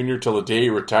way in junior till the day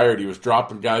he retired. He was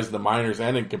dropping guys in the minors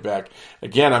and in Quebec.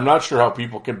 Again, I'm not sure how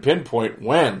people can pinpoint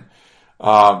when.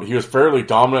 He was fairly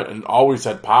dominant and always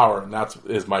had power, and that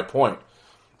is my point.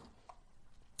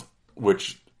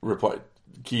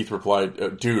 Keith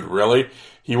replied, dude, really?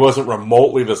 He wasn't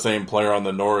remotely the same player on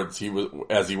the Nords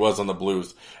as he was on the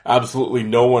Blues. Absolutely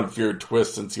no one feared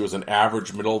Twist since he was an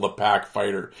average middle-of-the-pack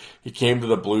fighter. He came to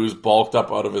the Blues, bulked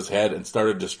up out of his head, and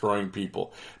started destroying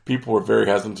people. People were very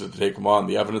hesitant to take him on.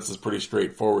 The evidence is pretty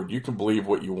straightforward. You can believe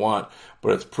what you want,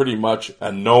 but it's pretty much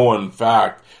a known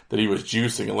fact that he was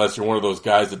juicing, unless you're one of those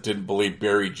guys that didn't believe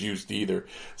Barry juiced either.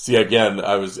 See, again,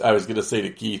 I was going to say to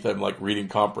Keith, I'm like reading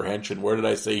comprehension. Where did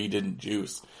I say he didn't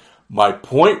juice? My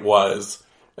point was,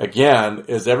 again,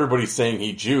 is everybody saying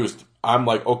he juiced. I'm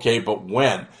like, okay, but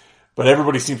when? But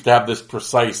everybody seems to have this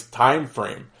precise time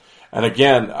frame. And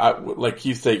again, like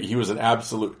he said, he was an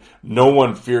absolute, no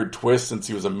one feared Twist since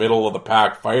he was a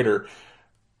middle-of-the-pack fighter.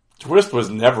 Twist was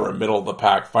never a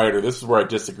middle-of-the-pack fighter. This is where I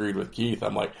disagreed with Keith.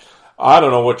 I'm like, I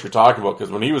don't know what you're talking about,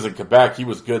 because when he was in Quebec, he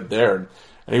was good there,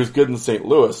 and he was good in St.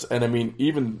 Louis. And I mean,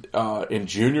 even in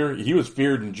junior, he was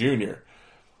feared in junior.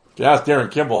 If you ask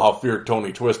Darren Kimball how feared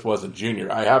Tony Twist was in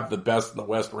junior, I have the best in the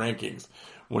West rankings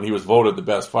when he was voted the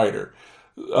best fighter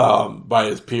by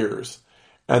his peers.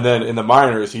 And then in the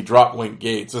minors, he dropped Link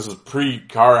Gates. This is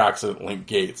pre-car accident Link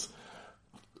Gates.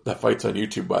 That fight's on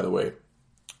YouTube, by the way.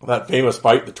 that famous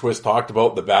fight the Twist talked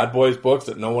about, the Bad Boys books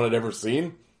that no one had ever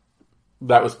seen,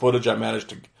 that was footage I managed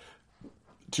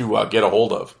to get a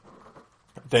hold of.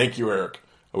 Thank you, Eric.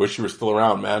 I wish you were still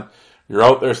around, man. You're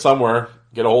out there somewhere.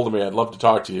 Get a hold of me. I'd love to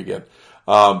talk to you again.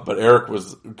 But Eric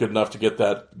was good enough to get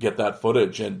that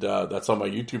footage, and that's on my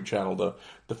YouTube channel,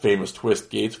 the famous Twist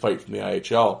Gates fight from the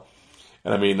IHL.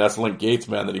 And I mean, that's Link Gates,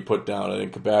 man, that he put down. And in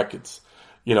Quebec, it's,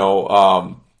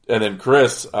 and then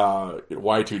Chris,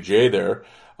 Y2J there.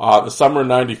 The summer of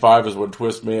 95 is when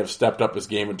Twist may have stepped up his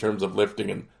game in terms of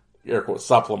lifting and air quote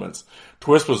supplements.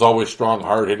 Twist was always a strong,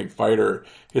 hard-hitting fighter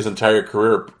his entire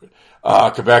career,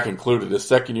 Quebec included. His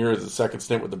second year as the second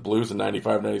stint with the Blues in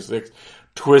 95-96,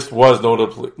 Twist was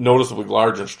noticeably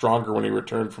larger and stronger when he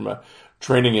returned from a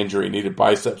training injury. He needed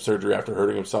bicep surgery after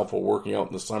hurting himself while working out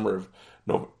in the summer of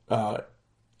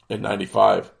in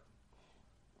 95.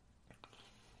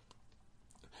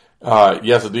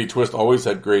 Yes, indeed, Twist always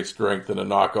had great strength and a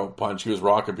knockout punch. He was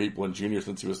rocking people in junior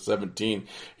since he was 17.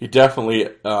 He definitely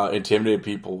intimidated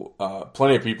people,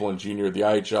 plenty of people in junior, the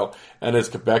IHL, and his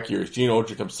Quebec years. Gene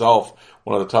Ojic himself,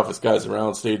 one of the toughest guys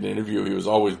around, stated in an interview he was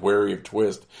always wary of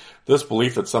Twist. This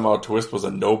belief that somehow Twist was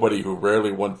a nobody who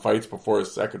rarely won fights before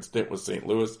his second stint with St.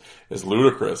 Louis is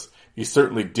ludicrous. He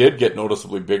certainly did get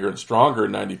noticeably bigger and stronger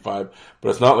in 95, but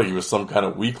it's not like he was some kind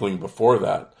of weakling before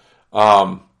that.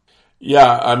 Like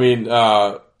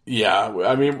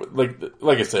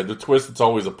I said, the Twist, it's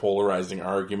always a polarizing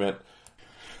argument.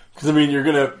 Because I mean,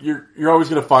 you're always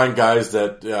gonna find guys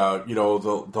that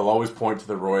they'll always point to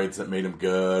the roids that made him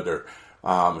good, or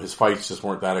his fights just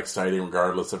weren't that exciting,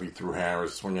 regardless if he threw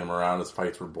hammers, swinging them around. His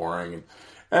fights were boring,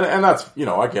 and that's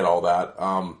I get all that.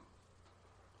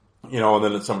 And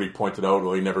then somebody pointed out,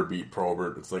 well, he never beat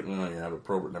Probert. It's like, but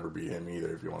Probert never beat him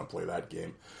either. If you want to play that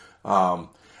game.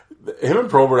 Him and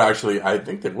Probert actually, I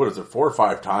think that 4 or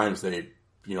 5 times they,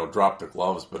 dropped the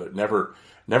gloves, but it never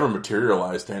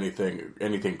materialized to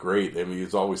anything great. I mean,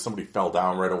 it's always somebody fell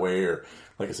down right away, or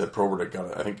like I said, Probert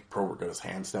got his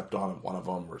hand stepped on at one of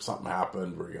them, or something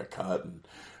happened where he got cut, and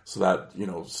so that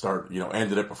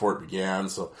ended it before it began.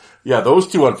 So yeah, those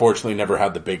two unfortunately never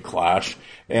had the big clash,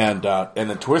 and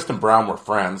then Twist and Brown were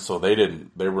friends, so they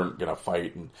weren't gonna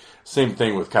fight. And same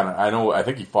thing with I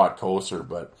think he fought Koser,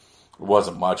 but it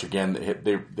wasn't much. Again,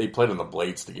 they played on the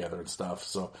blades together and stuff.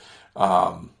 So,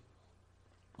 so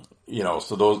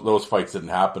those fights didn't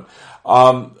happen.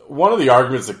 One of the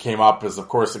arguments that came up is, of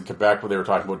course, in Quebec, where they were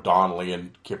talking about Donnelly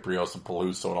and Kyprios and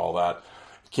Peluso and all that,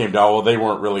 it came down, well, they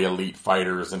weren't really elite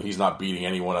fighters, and he's not beating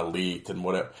anyone elite and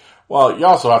whatever. Well, you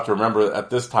also have to remember,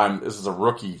 at this time, this is a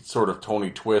rookie sort of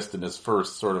Tony Twist in his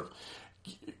first sort of,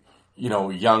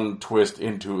 young Twist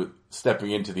stepping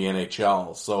into the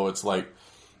NHL. So it's like,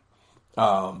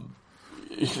 I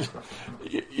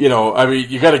mean,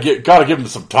 you gotta give him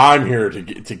some time here to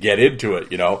get into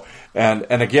it,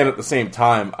 and again, at the same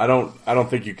time, I don't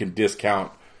think you can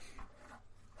discount.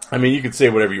 I mean, you could say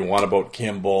whatever you want about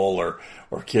Kimball or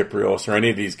Kyprios or any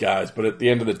of these guys, but at the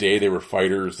end of the day, they were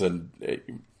fighters, and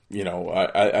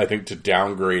I think to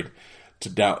downgrade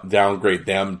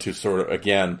them to sort of,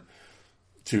 again,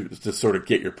 to sort of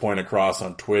get your point across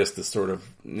on Twist is sort of,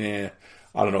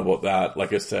 I don't know about that.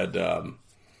 Like I said,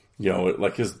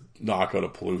 like his knockout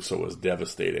of Peluso was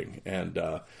devastating. And,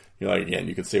 again,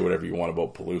 you can say whatever you want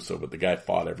about Peluso, but the guy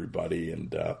fought everybody. And,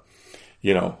 but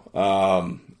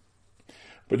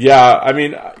yeah, I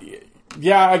mean,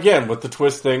 again, with the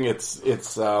Twist thing,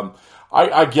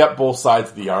 I get both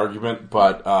sides of the argument,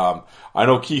 but, I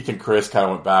know Keith and Chris kind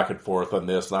of went back and forth on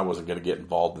this, and I wasn't going to get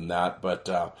involved in that, but,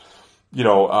 at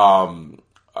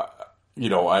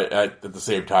the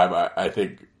same time, I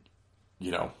think,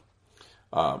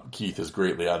 Keith is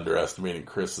greatly underestimating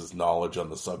Chris's knowledge on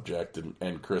the subject,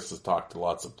 and Chris has talked to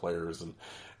lots of players and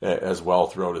as well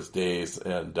throughout his days,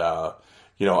 and I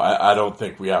don't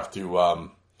think we have to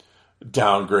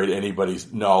downgrade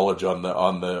anybody's knowledge on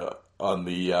the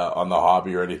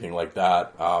hobby or anything like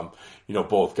that.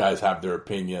 Both guys have their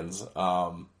opinions.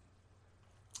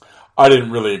 I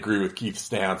didn't really agree with Keith's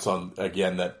stance on,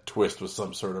 again, that Twist was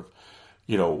some sort of,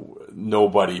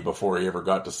 nobody before he ever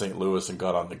got to St. Louis and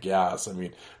got on the gas. I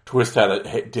mean, Twist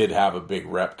did have a big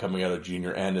rep coming out of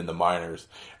junior and in the minors,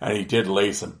 and he did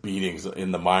lay some beatings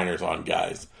in the minors on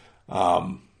guys.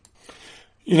 And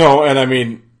I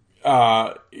mean,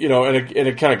 and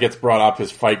it kind of gets brought up,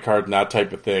 his fight card and that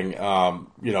type of thing.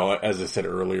 As I said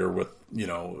earlier, with,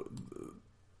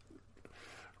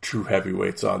 true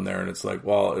heavyweights on there, and it's like,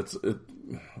 well,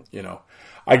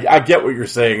 I get what you're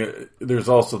saying. There's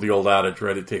also the old adage,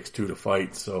 right? It takes two to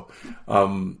fight. So,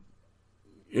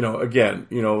 again,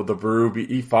 the Berube,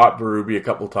 he fought Berube a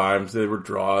couple times. They were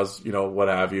draws, what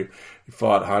have you. He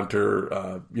fought Hunter.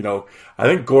 I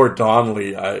think Gord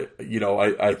Donnelly, I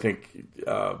think,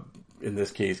 in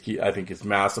this case, I think is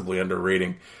massively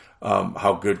underrating,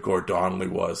 how good Gord Donnelly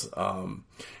was.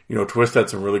 Twist had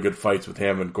some really good fights with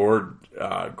him, and Gord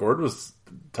was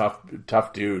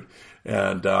tough dude.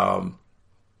 And, and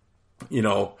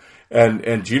Gino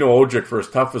Odjick, for as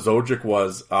tough as Odjick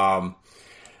was,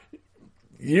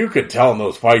 you could tell in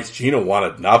those fights, Gino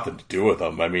wanted nothing to do with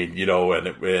him. I mean,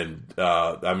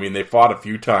 they fought a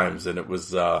few times, and it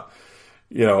was, and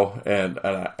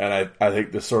I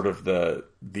think the sort of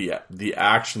the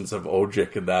actions of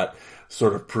Odjick and that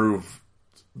sort of prove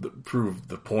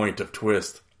the point of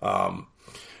Twist. And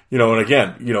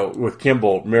again, with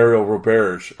Kimball, Mario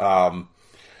Roberge,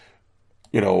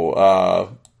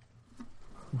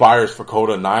 Byers,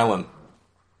 Fakota, Nyland,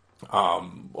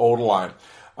 Odeline.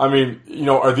 I mean,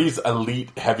 are these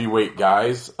elite heavyweight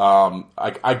guys?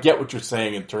 I get what you're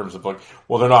saying in terms of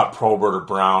they're not Probert or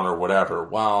Brown or whatever.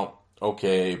 Well,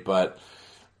 okay, but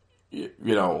you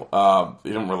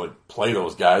don't really play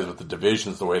those guys with the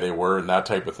divisions the way they were and that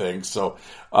type of thing. So,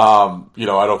 I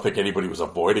don't think anybody was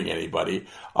avoiding anybody.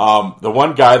 The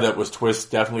one guy that was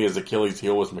Twist definitely his Achilles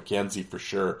heel was McKenzie for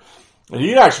sure. And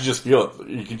you can actually just feel it.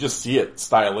 You can just see it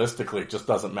stylistically. It just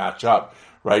doesn't match up,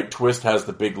 right? Twist has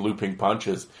the big looping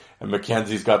punches, and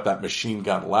McKenzie's got that machine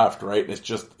gun left, right? And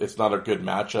it's not a good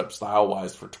matchup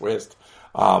style-wise for Twist.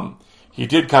 He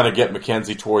did kind of get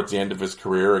McKenzie towards the end of his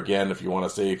career. Again, if you want to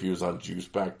say if he was on juice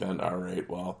back then, all right,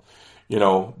 well,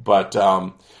 but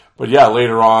yeah,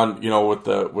 later on,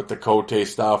 with the Cote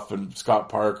stuff and Scott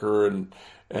Parker and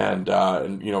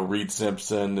Reed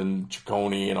Simpson and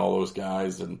Ciccone and all those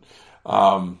guys and,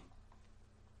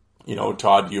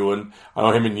 Todd Ewan. I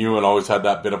know him and Ewan always had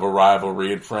that bit of a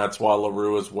rivalry, and Francois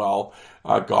Leroux as well.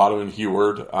 Godwin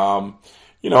Heward.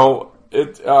 He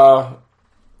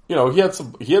had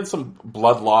some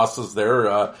blood losses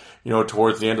there,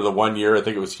 towards the end of the 1 year. I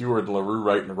think it was Heward and Leroux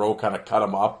right in a row kind of cut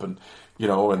him up, and,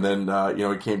 and then,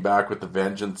 he came back with the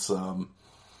vengeance, the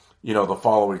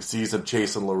following season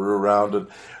chasing Leroux around, and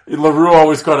Leroux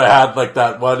always kind of had like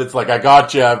that one. It's like, I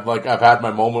got you. I've had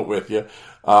my moment with you.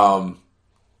 But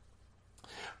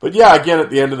yeah, again,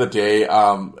 at the end of the day,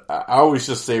 I always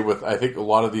just say I think a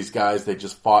lot of these guys, they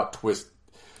just fought Twist.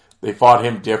 They fought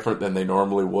him different than they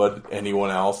normally would anyone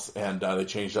else, and they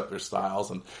changed up their styles,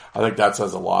 and I think that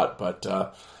says a lot. But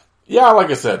yeah,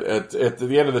 like I said, at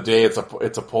the end of the day, it's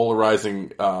a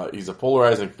polarizing. He's a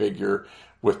polarizing figure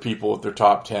with people with their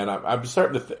top 10. I'm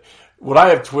starting to think, would I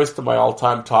have Twist in my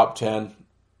all-time top 10?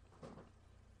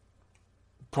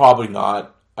 Probably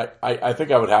not. I think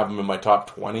I would have him in my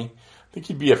top 20. I think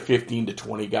he'd be a 15 to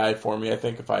 20 guy for me, I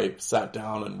think, if I sat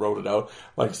down and wrote it out.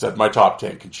 Like I said, my top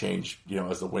 10 can change,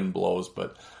 as the wind blows,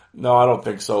 but no, I don't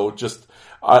think so. And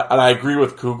I agree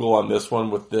with Kugel on this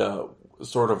one with the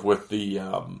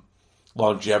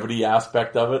longevity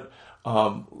aspect of it.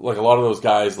 Like a lot of those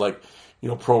guys,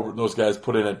 those guys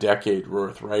put in a decade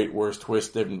worth, right? Whereas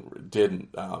Twist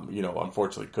didn't,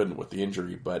 unfortunately couldn't with the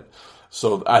injury. But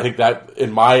so I think that,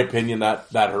 in my opinion, that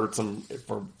hurts him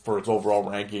for his overall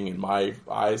ranking in my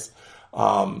eyes.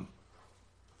 But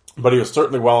he was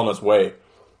certainly well on his way,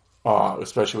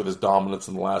 especially with his dominance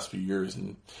in the last few years.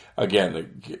 And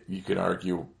again, you can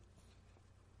argue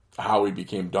how he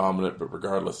became dominant, but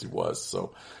regardless, he was.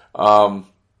 So,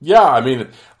 yeah, I mean,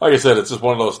 like I said, it's just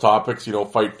one of those topics,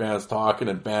 fight fans talking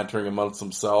and bantering amongst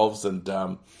themselves, and,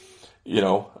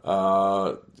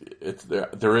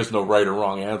 there is no right or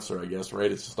wrong answer, I guess,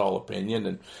 right? It's just all opinion,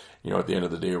 and, at the end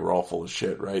of the day, we're all full of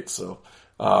shit, right? So,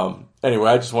 anyway,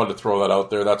 I just wanted to throw that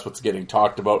out there. That's what's getting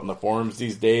talked about in the forums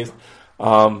these days.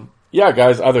 Yeah,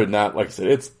 guys, other than that, like I said,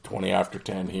 it's 20 after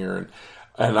 10 here,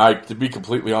 and to be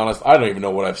completely honest, I don't even know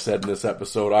what I've said in this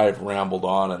episode. I've rambled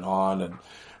on, and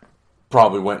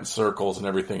probably went in circles and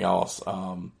everything else.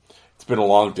 It's been a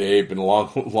long day, been a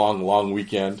long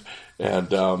weekend.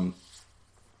 And,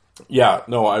 yeah,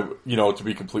 no, to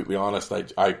be completely honest,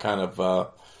 I kind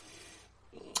of,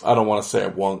 I don't want to say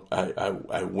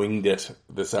I winged it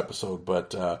this episode,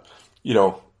 but, I'll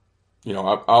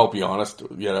be honest.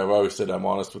 Yeah, I've always said I'm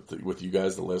honest with you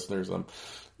guys, the listeners.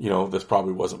 This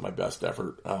probably wasn't my best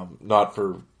effort. Not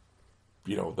for,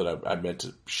 that I meant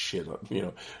to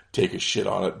take a shit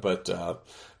on it. But,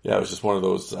 yeah, it was just one of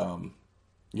those,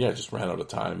 just ran out of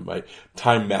time. My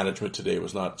time management today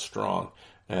was not strong.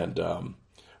 And,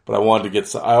 but I wanted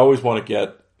to I always want to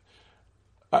get,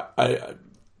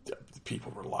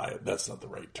 people rely. That's not the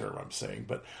right term I'm saying,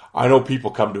 but I know people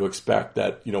come to expect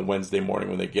that, Wednesday morning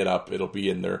when they get up, it'll be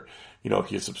in their,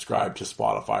 if you subscribe to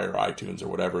Spotify or iTunes or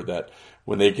whatever, that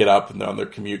when they get up and they're on their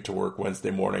commute to work Wednesday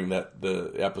morning, that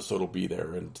the episode will be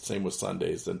there. And same with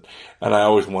Sundays. And I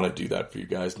always want to do that for you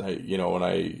guys. And I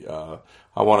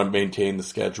want to maintain the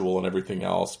schedule and everything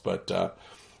else. But,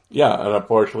 yeah, and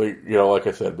unfortunately, like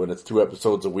I said, when it's 2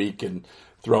 episodes a week and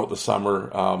throughout the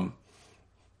summer,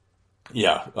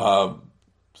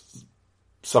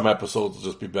 some episodes will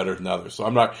just be better than others. So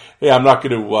I'm not going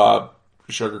to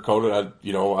sugarcoat it.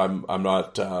 I'm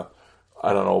not.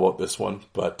 I don't know about this one,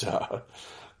 but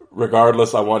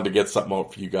regardless, I wanted to get something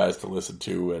out for you guys to listen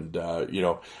to, and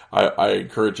I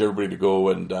encourage everybody to go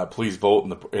and please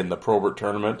vote in the Probert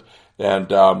tournament.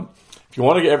 And if you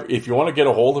want to get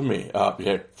a hold of me,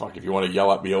 if you want to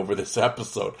yell at me over this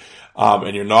episode,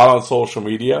 and you're not on social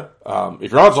media,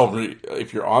 if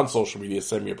you're on social media,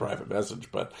 send me a private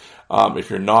message. But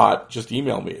if you're not, just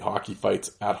email me,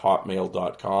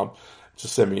 hockeyfights@hotmail.com.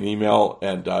 Just send me an email,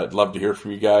 and I'd love to hear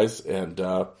from you guys. And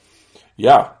whatever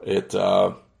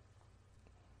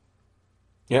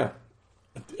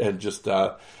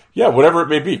it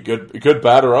may be, good,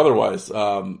 bad, or otherwise.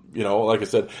 Like I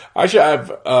said, actually, I've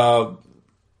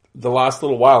the last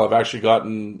little while, I've actually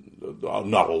gotten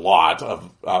not a lot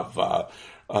of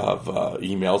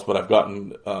emails, but I've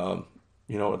gotten at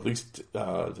least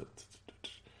been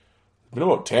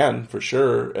about 10 for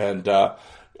sure, and.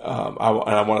 I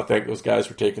want to thank those guys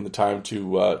for taking the time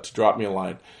to drop me a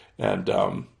line. And,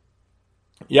 like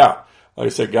I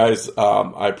said, guys,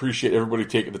 I appreciate everybody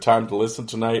taking the time to listen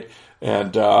tonight.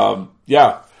 And, all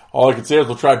I can say is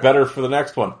we'll try better for the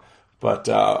next one. But,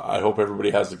 I hope everybody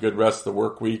has a good rest of the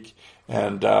work week.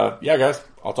 And, guys,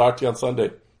 I'll talk to you on Sunday.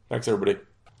 Thanks, everybody.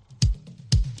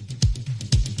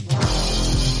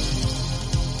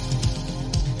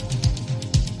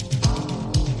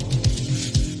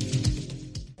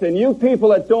 And you people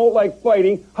that don't like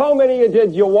fighting, how many of you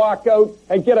did you walk out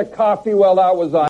and get a coffee while that was on?